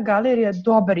li je ta galerija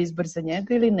dobar izbor za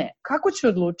njega ili ne. Kako ću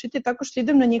odlučiti? Tako što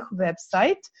idem na njihov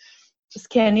website,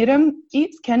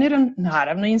 skeniram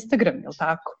naravno Instagram, je li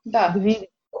tako? Da vidim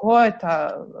ko je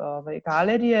ta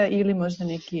galerija ili možda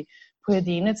neki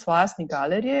pojedinac, vlasnik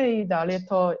galerije i da li je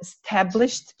to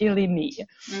established ili nije.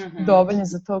 Dovoljno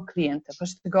za tog klijenta, pa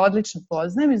što ga odlično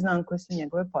poznajem i znam koje su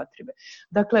njegove potrebe.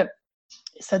 Dakle,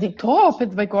 sad i to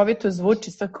opet bajkovito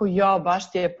zvuči, sad kao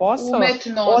baš ti je posao.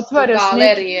 Umetnost,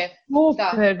 galerije.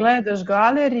 Super, gledaš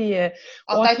galerije.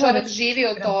 Ali taj čovjek živi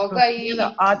od toga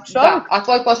a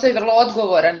tvoj posao je vrlo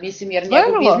odgovoran, mislim, jer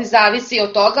njegov biznis zavisi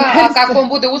od toga, a kako on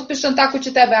bude uspešan, tako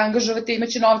će tebe angažovati,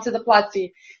 imaće novce da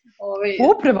plati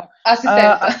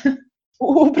asistenta.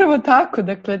 Upravo tako,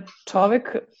 dakle,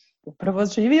 čovjek upravo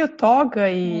živi od toga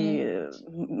i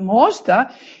možda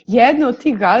jedna od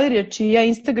tih galerija čiji ja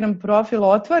Instagram profil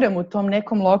otvaram u tom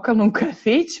nekom lokalnom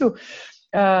kafiću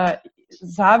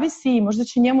zavisi i možda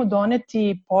će njemu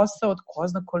doneti posao od ko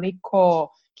zna koliko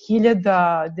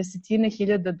desetine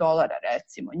hiljada dolara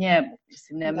recimo, njemu,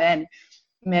 mislim, ne meni.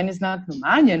 Meni znatno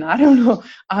manje, naravno,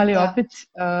 ali opet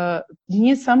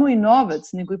nije samo i novac,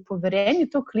 nego i poverenje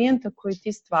tog klijenta koji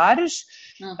ti stvaraš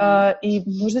i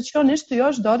možda će on nešto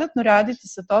još dodatno raditi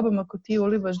sa tobom ako ti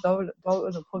ulivaš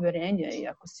dovoljno poverenja i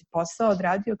ako si posao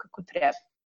odradio kako treba.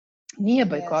 Nije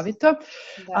bajkovito.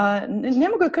 Ne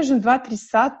mogu da kažem 2-3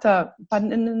 sata, pa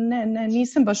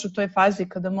nisam baš u toj fazi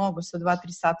kada mogu sa 2-3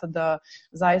 sata da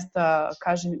zaista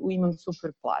kažem imam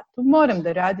super platu. Moram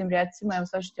da radim, recimo, evo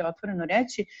sad ću ti otvoreno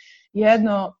reći,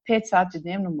 5 sati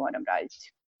dnevno moram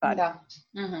raditi. Da.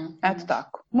 Eto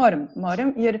tako.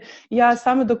 Moram, jer ja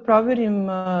samo dok proverim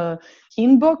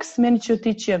inbox, meni će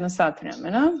otići 1 sat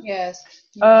vremena.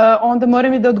 Onda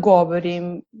moram i da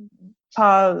odgovorim.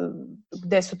 Pa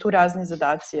gde su tu razni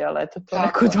zadaci, ali eto to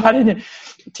neko otvaranje,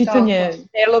 čitanje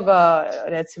delova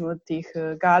recimo tih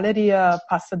galerija,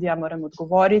 pa sad ja moram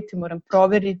odgovoriti, moram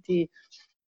proveriti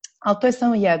ali to je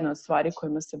samo jedna od stvari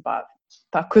kojima se bavi.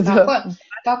 Tako da...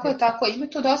 Tako. Ima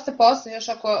tu dosta posla, još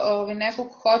ako neko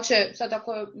hoće, sad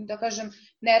ako, da kažem,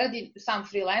 ne radi sam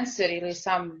freelancer ili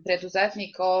sam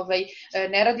preduzetnik,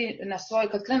 ne radi na svoj,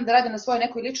 kad krene da radi na svojoj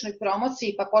nekoj ličnoj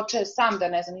promociji, pa počne sam da,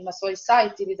 ne znam, ima svoj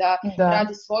sajt ili da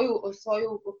radi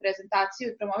svoju prezentaciju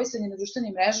i promovisanje na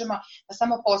društvenim mrežama, pa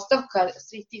samo postavka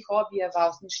svih tih objava,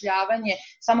 osmišljavanje,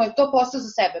 samo je to posao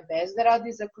za sebe, bez da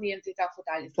radi za klijente i tako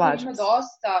dalje. Ima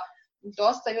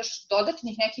dosta još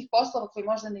dodatnih nekih poslova koji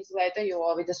možda ne izgledaju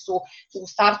da su u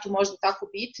startu možda tako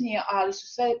bitni, ali su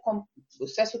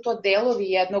sve su to delovi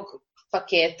jednog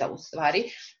paketa u stvari,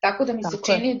 tako da mi se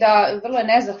čini da vrlo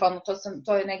je nezahvalno,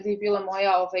 to je negde i bila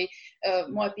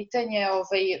moje pitanje,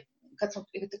 kad smo,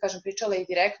 da kažem, pričala i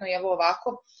direktno i evo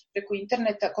ovako, preko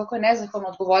interneta, koliko je nezahvalno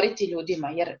odgovoriti ljudima,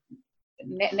 jer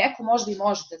neko možda i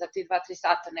možete za ti 2-3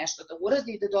 sata nešto da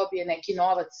uradi i da dobije neki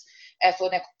novac, eto,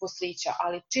 od nekog poslića,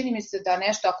 ali čini mi se da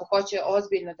nešto ako hoće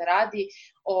ozbiljno da radi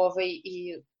i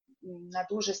na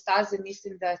duže staze,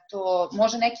 mislim da je to,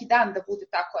 može neki dan da bude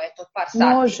tako, eto, od par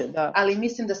sati. Može, da. Ali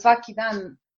mislim da svaki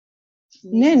dan...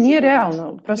 Nije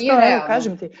realno. Prosto, evo,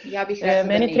 kažem ti, ja bih rekla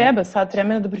meni treba sat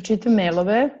vremena da pročitam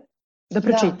mailove, da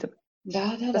pročitam.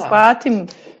 Da shvatim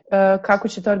kako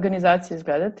će ta organizacija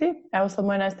izgledati. Evo sad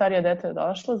moje najstarije dete je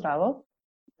došlo, zdravo.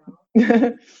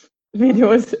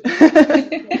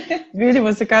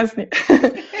 Vidimo se kasnije.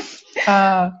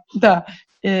 Da.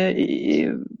 I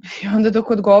onda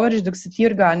dok odgovoriš, dok se ti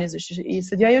organizuješ. I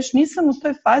sad ja još nisam u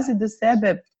toj fazi da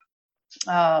sebe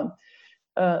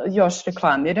još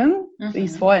reklamiram i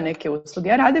svoje neke usluge.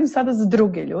 Ja radim sada za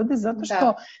druge ljude,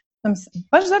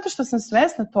 baš zato što sam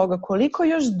svesna toga koliko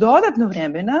još dodatno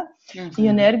vremena i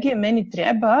energije meni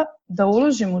treba da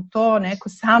uložim u to neko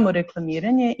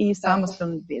samoreklamiranje i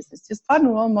samostalni biznis. Ja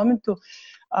stvarno u ovom momentu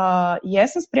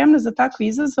jesam spremna za takve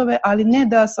izazove, ali ne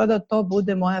da sada to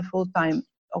bude moja full time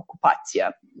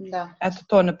okupacija. Da. Eto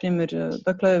to, na primjer,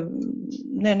 dakle,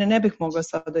 ne bih mogla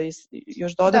sada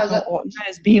još dodatno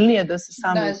najzbiljnije da se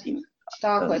samo tim.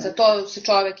 Tako je, za to se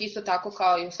čovek isto tako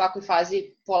kao i u svakoj fazi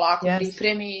polako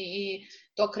pripremi i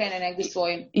to krene negdje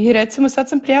svojim. I recimo sad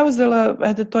sam preuzela,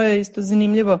 eto to je isto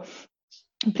zanimljivo,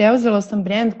 preuzela sam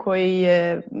brend koji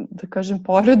je, da kažem,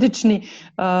 porodični,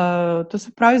 to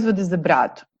su proizvode za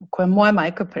bradu, koje moja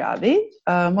majka pravi,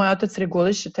 moj otac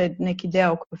reguliše taj neki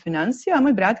deo oko financija, a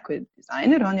moj brat koji je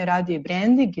dizajner, on je radio i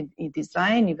branding i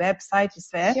dizajn i web sajt i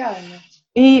sve. Sjajno.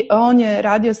 I on je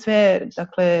radio sve,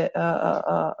 dakle,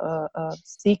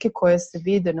 slike koje se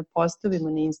vide na postovima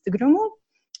na Instagramu.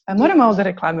 Moram malo da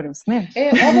reklamiram, smijem?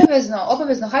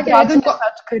 Obavezno, hajde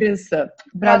Bradonja.rs.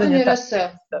 Bradonja.rs,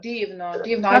 divno,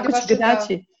 kako ću ga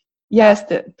naći?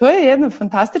 Jeste, to je jedna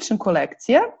fantastična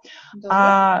kolekcija,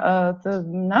 a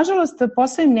nažalost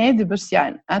posao im ne ide baš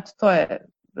sjajno. Eto, to je,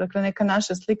 dakle, neka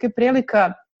naša slika i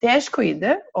prilika. Teško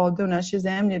ide ovde u našoj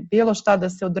zemlji bilo šta da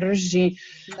se održi,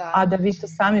 a da vi to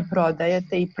sami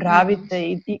prodajete i pravite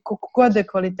i koliko god je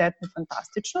kvalitetno,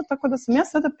 fantastično. Tako da sam ja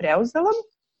sada preuzela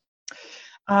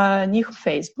njihov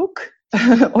Facebook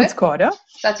od skora.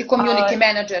 Sad si community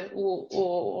manager u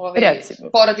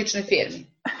porodičnoj firmi.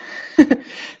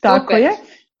 Tako je.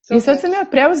 I sad sam ja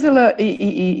preuzela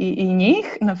i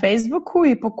njih na Facebooku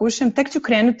i pokušam, tek ću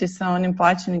krenuti sa onim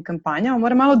plaćenim kampanjama,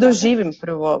 moram malo da oživim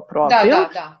prvo profil,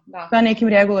 sa nekim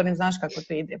regularnim, znaš kako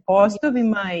to ide,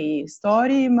 postovima i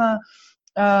storijima.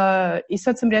 I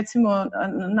sad sam recimo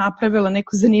napravila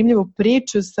neku zanimljivu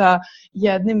priču sa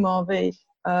jednim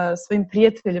svojim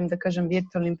prijateljem, da kažem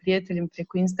virtualnim prijateljem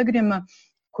preko Instagrama,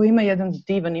 koji ima jedan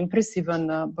divan, impresivan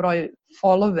broj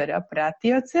followera,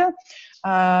 pratioca,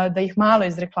 da ih malo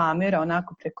izreklamira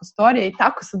onako preko storije i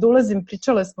tako sad ulazim,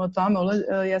 pričale smo o tome,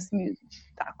 ja sam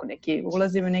tako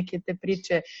ulazim u neke te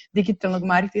priče digitalnog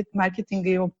marketinga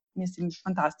i mislim,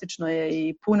 fantastično je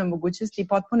i puno mogućnosti i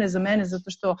potpuno je za mene zato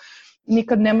što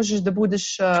nikad ne možeš da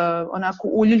budeš onako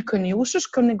uljuljkan i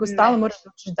ušuškan, nego stalno moraš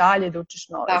da učiš dalje, da učiš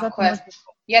novo. Tako je.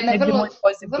 Jedna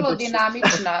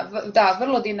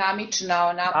vrlo dinamična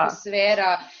onako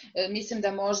sfera, mislim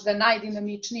da možda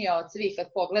najdinamičnija od svih kad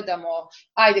pogledamo,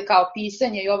 ajde kao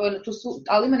pisanje i ovo,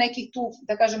 ali ima nekih tu,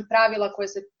 da kažem, pravila koje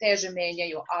se teže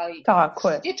menjaju, ali što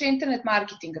se tiče internet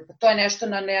marketinga, pa to je nešto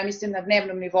ja mislim na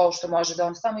dnevnom nivou što može da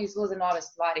on samo izlaze nove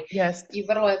stvari i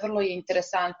vrlo je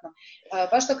interesantno.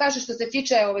 Baš što kažeš što se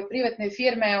tiče privatne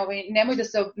firme,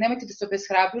 nemojte da se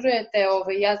obeshrabrujete,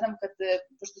 ja znam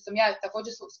pošto sam ja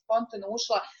takođe spontano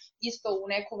ušla isto u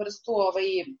neku vrstu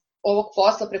ovog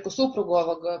posla preko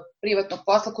suprugovog privatnog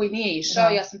posla koji nije išao,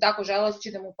 ja sam tako želela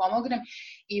da mu pomognem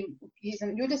i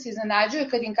ljudi se iznenađuju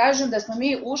kad im kažem da smo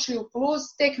mi ušli u plus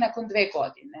tek nakon 2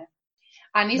 godine,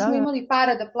 a nismo imali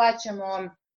para da plaćamo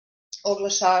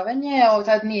oglašavanje,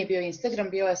 tad nije bio Instagram,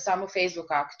 bio je samo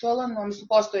Facebook aktualan, odnosno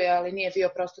postoje, ali nije bio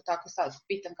prosto tako sad,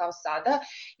 pitan kao sada.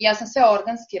 I ja sam sve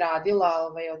organski radila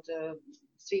od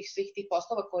svih tih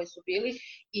poslova koji su bili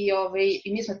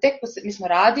i mi smo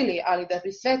radili, ali da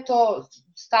bi sve to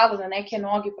stalo na neke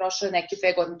noge, prošlo je neke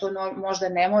 2 godine, to možda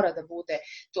ne mora da bude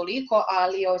toliko,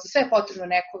 ali za sve je potrebno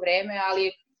neko vreme,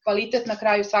 ali kvalitet na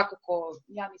kraju svakako,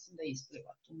 ja mislim da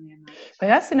ispliva. Pa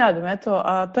ja se nadam, eto,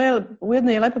 a to je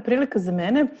ujedno i lepa prilika za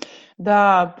mene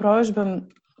da provežbam,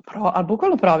 ali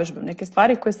bukvalno provežbam neke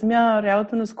stvari koje sam ja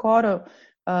relativno skoro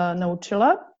naučila.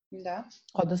 Da.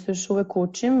 Odnosno još uvek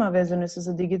učim, a vezane su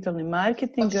za digitalni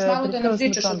marketing. Hoćeš malo da nam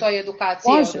pričaš o toj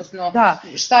edukaciji, odnosno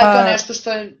šta je to nešto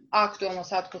što je aktualno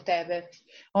sad kod tebe?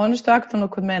 Ono što je aktualno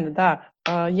kod mene, da.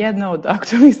 Jedna od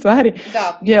aktualnih stvari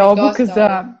je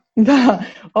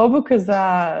obuka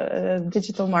za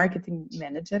digital marketing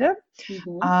menadžera.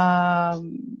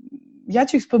 Ja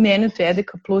ću ih spomenuti,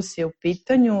 Edeka Plus je u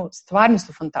pitanju, stvarno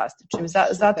su fantastični.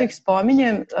 Zato ih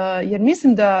spominjem, jer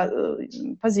mislim da,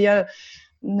 pazi, ja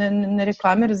ne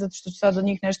reklamiram zato što ću sad od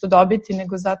njih nešto dobiti,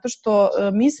 nego zato što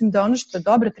mislim da ono što je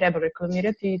dobro treba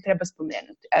reklamirati i treba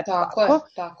spomenuti. Eto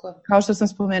tako je. Kao što sam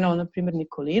spomenula, na primjer,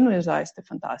 Nikolinu je zaista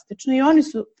fantastična i oni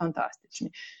su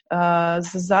fantastični.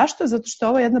 Zašto? Zato što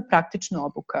ovo je jedna praktična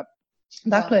obuka.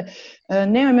 Dakle,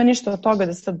 nemam ja ništa od toga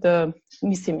da sad,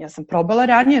 mislim, ja sam probala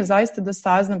ranije zaista da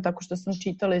saznam tako što sam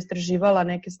čitala i istraživala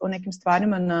o nekim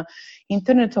stvarima na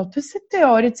internetu, ali to je sve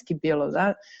teoretski bilo,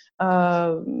 da?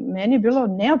 Meni je bilo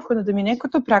neophodno da mi neko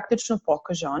to praktično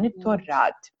pokaže, oni to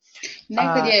rade.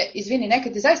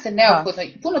 Nekad je zaista neophodno,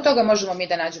 puno toga možemo mi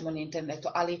da nađemo na internetu,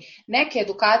 ali neke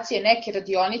edukacije, neke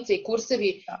radionice i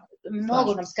kursevi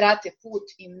mnogo nam skrate put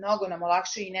i mnogo nam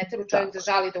olakšaju i ne treba čovjek da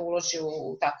žali da uloži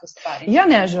u takve stvari. Ja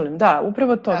ne želim, da,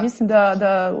 upravo to. Mislim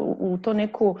da u to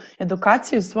neku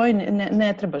edukaciju svoju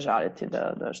ne treba žaliti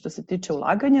da što se tiče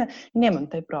ulaganja. Nemam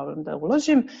taj problem da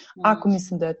uložim, ako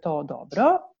mislim da je to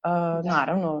dobro.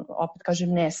 Naravno, opet kažem,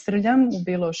 ne srljam u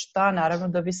bilo šta, naravno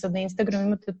da vi sad na Instagramu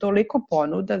imate toliko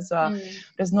ponuda za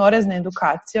raznorazne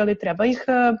edukacije, ali treba ih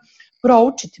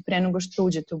proučiti pre nego što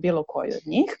uđete u bilo koju od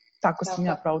njih. Tako sam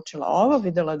ja proučila ovo,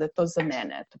 videla da je to za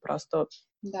mene, eto, prosto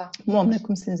mom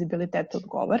nekom senzibilitetu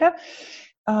odgovara.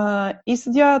 I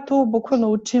sad ja tu bukvalno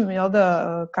učim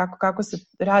kako se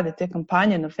rade te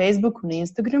kampanje na Facebooku, na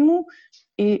Instagramu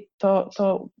i to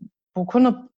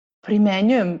bukvalno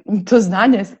primenjujem, to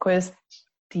znanje koje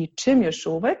stičem još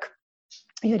uvek,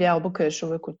 jer ja obuka još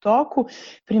uvek u toku,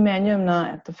 primenjujem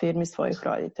na firmi svojih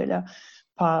roditelja.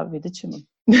 Pa vidjet ćemo.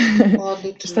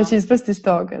 Odlično. Šta će ispasti iz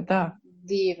toga, da.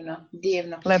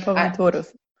 Divno. Lepa avantura.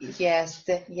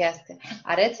 Jeste.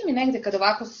 A reci mi negde kad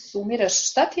ovako sumiraš,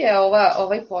 šta ti je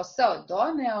ovaj posao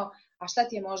doneo, a šta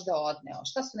ti je možda odneo?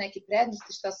 Šta su neki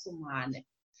prednosti, šta su mane?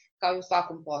 Kao i u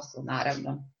svakom poslu,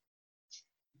 naravno.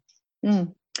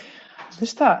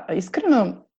 Znaš šta,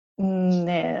 iskreno,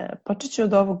 počet ću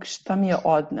od ovog šta mi je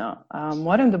odneo.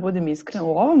 Moram da budem iskrena, u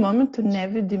ovom momentu ne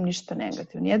vidim ništa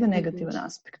negativno, nijedan negativan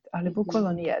aspekt, ali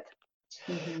bukvalno nijedan.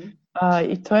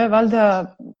 I to je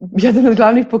valjda jedan od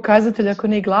glavnih pokazatelja, ako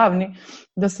ne i glavni,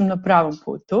 da sam na pravom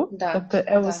putu. Dakle,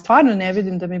 evo, stvarno ne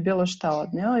vidim da mi je bilo šta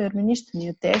odneo, jer mi ništa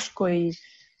nije teško i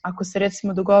ako se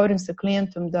recimo dogovorim sa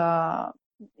klijentom da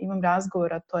imam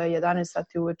razgovor, a to je 11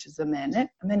 sati uveče za mene,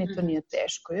 a meni to nije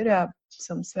teško, jer ja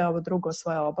sam sve ovo drugo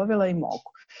svoje obavila i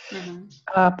mogu.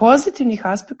 Pozitivnih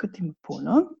aspekata ima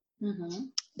puno.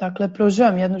 Dakle,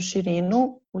 pružavam jednu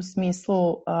širinu u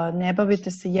smislu ne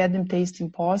bavite se jednim te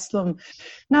istim poslom.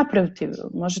 Napravite,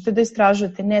 možete da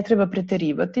istražujete, ne treba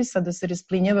preterivati, sad da se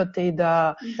rasplinjavate i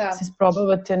da se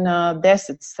isprobavate na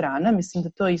 10 strana, mislim da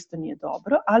to isto nije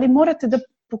dobro, ali morate da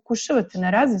pokušavate na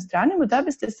raznim stranama da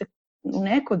biste se u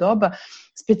neko doba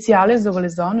specijalizovali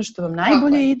za ono što vam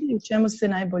najbolje ide i u čemu se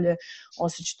najbolje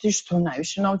osjećate i što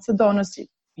najviše novca donosi.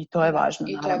 I to je važno.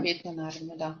 I to je bitno,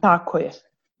 naravno, da. Tako je.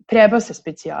 Treba se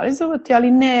specijalizovati,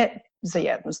 ali ne za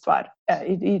jednu stvar.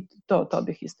 I to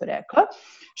bih isto rekla.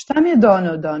 Šta mi je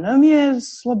doneo? Doneo mi je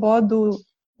slobodu,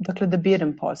 dakle, da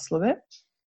biram poslove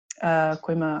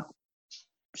kojima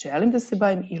želim da se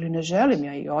bavim ili ne želim.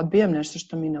 Ja i odbijam nešto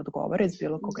što mi ne odgovara iz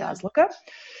bilo kog razloga.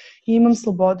 I imam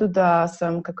slobodu da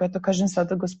sam, kako ja to kažem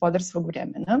sada, gospodar svog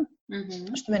vremena,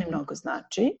 što meni mnogo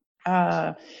znači.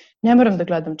 Ne moram da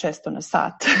gledam često na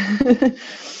sat,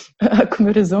 ako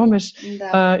me razumeš.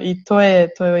 I to je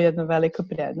jedna velika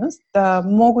prednost. Da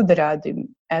mogu da radim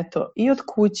i od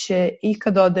kuće, i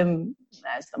kad odem,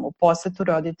 ne znam, u posetu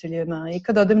roditeljima, i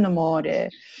kad odem na more,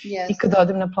 i kad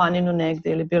odem na planinu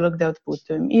negde ili bilo gde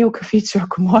otputujem, i u kafiću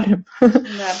ako moram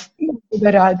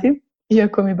da radim.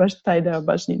 Iako mi baš taj deo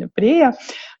baš ni ne prija.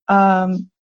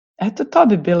 Eto, to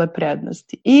bi bile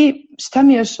prednosti. I šta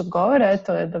mi još odgovara,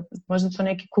 eto je da možda to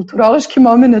neki kulturološki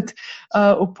moment,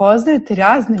 upoznajete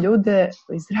razne ljude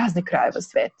iz raznih krajeva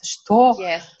sveta, što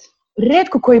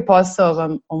retko koji posao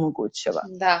vam omogućava.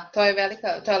 Da, to je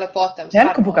to je lepota.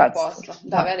 Veliko bogatstvo. Posla.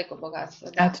 Da, veliko bogatstvo.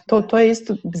 Da. Eto, to je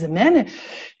isto za mene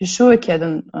još uvek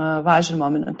jedan važan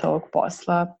moment ovog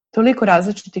posla. Toliko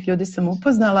različitih ljudi sam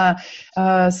upoznala,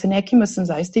 sa nekima sam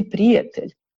zaista i prijatelj.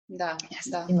 Da.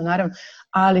 Naravno,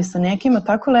 ali sa nekima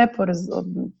tako lepo,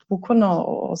 bukvalno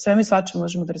o svemu i svačemu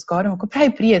možemo da razgovaramo, kao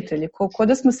pravi prijatelji, ko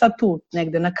da smo sad tu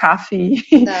negde na kafi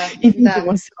i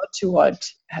vidimo se oči u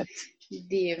oči.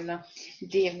 Divno.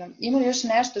 Ima li još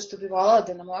nešto što bi voljela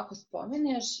da nam ovako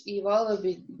spomeneš i voljela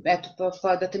bi,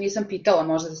 pa da te nisam pitala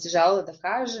možda da si želela da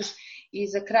kažeš, i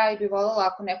za kraj bi voljela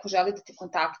ako neko želi da te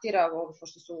kontaktira,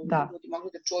 pošto su ljudi mogli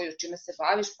da čuju čime se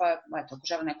baviš, pa ako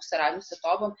žele neku saradnju sa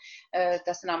tobom,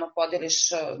 da se nama podeliš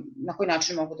na koji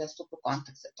način mogu da stupu u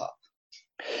kontakt sa tobom.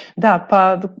 Da,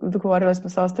 pa dogovorila smo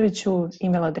se, ostavit ću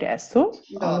email adresu.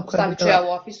 Stavit ću ja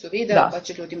u opisu videa, pa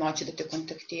će ljudi moći da te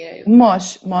kontaktiraju.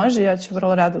 Može, ja ću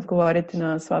vrlo rado odgovoriti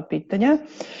na sva pitanja,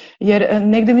 jer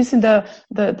negde mislim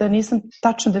da nisam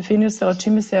tačno definisala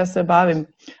čime se ja sve bavim,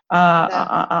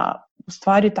 a u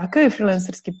stvari takav je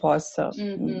freelancerski posao,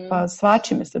 pa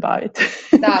svačime se bavite.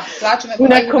 Da, svačime.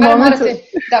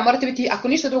 Morate biti, ako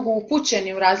ništa drugo,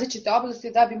 upućeni u različite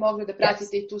oblasti da bi mogli da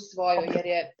pratite i tu svoju, jer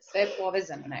je sve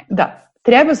povezano nekako. Da,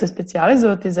 treba se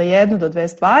specijalizovati za 1 do 2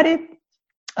 stvari,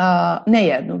 ne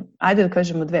jednu, ajde da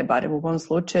kažemo 2 barem u ovom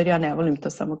slučaju, jer ja ne volim to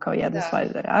samo kao jednu stvar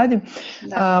da radim.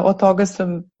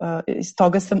 Iz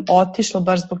toga sam otišla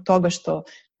baš zbog toga što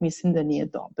mislim da nije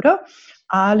dobro,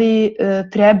 ali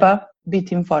treba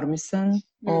biti informisan,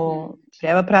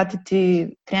 treba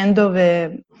pratiti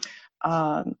trendove,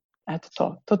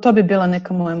 to bi bila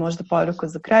neka moja možda poruka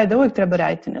za kraj, da uvijek treba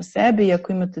raditi na sebi, i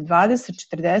ako imate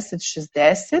 20, 40,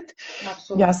 60,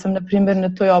 ja sam na primjer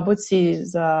na toj obuci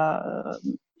za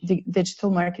digital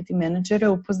marketing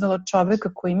menadžera upoznala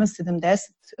čoveka koji ima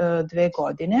 72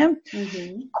 godine,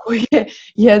 koji je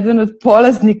jedan od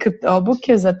polaznika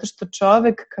obuke, zato što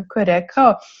čovek, kako je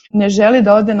rekao, ne želi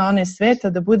da ode na onaj svet, a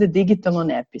da bude digitalno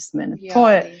nepismen. To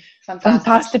je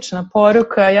fantastična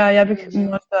poruka. Ja bih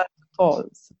možda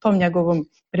s tom njegovom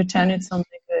rečenicom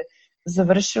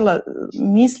završila.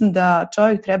 Mislim da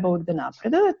čovjek treba uvijek da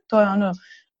napreduje. To je ono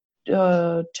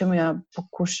čemu ja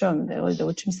pokušavam da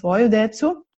učim svoju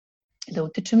decu, da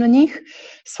utičem na njih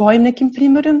svojim nekim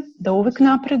primjerom, da uvek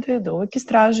napreduje, da uvek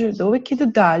istražuje, da uvek ide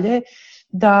dalje,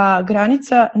 da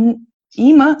granica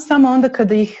ima samo onda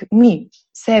kada ih mi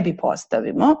sebi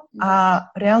postavimo, a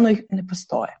realno ih ne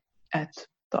postoje. Eto,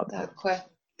 dobro.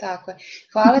 Tako je.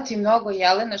 Hvala ti mnogo,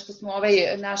 Jelena, što smo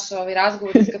naš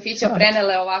razgovor iz kafića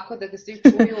prenele ovako da ga svi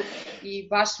čuju, i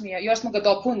još smo ga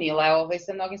dopunile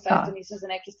sa mnogim stvarima, nisam za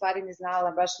neke stvari ne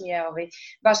znala,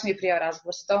 baš mi je prijao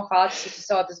razgovor sa tom. Hvala ti što si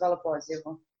se odazvala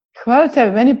pozivu. Hvala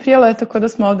tebi, meni je prijelo tako da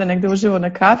smo ovde negde uživo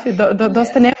na kafi,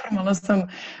 dosta neformalno sam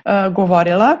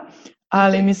govorila,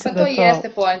 ali mislim da to... Pa to i jeste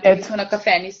poenta, mi smo na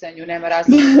kafenisanju, nema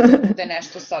razloga da bude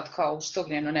nešto sad kao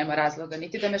uštugljeno, nema razloga,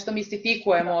 niti da nešto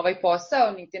mistifikujemo ovaj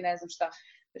posao, niti ne znam šta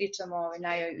pričamo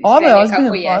najiskrenije kako je. Ovo je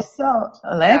ozbiljan posao,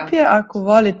 lep je ako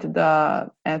volite da,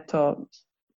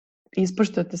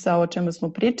 ispoštujete sa ovo o čemu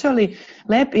smo pričali,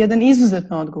 jedan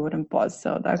izuzetno odgovoran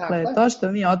posao. Dakle, to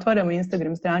što mi otvaramo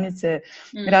Instagram stranice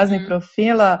raznih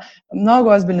profila, mnogo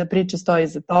ozbiljna priča stoji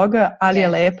iza toga, ali je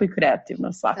lepo i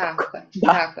kreativno svakako.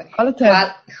 Tako je.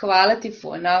 Hvala ti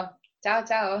puno. Ćao.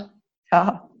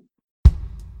 Ćao.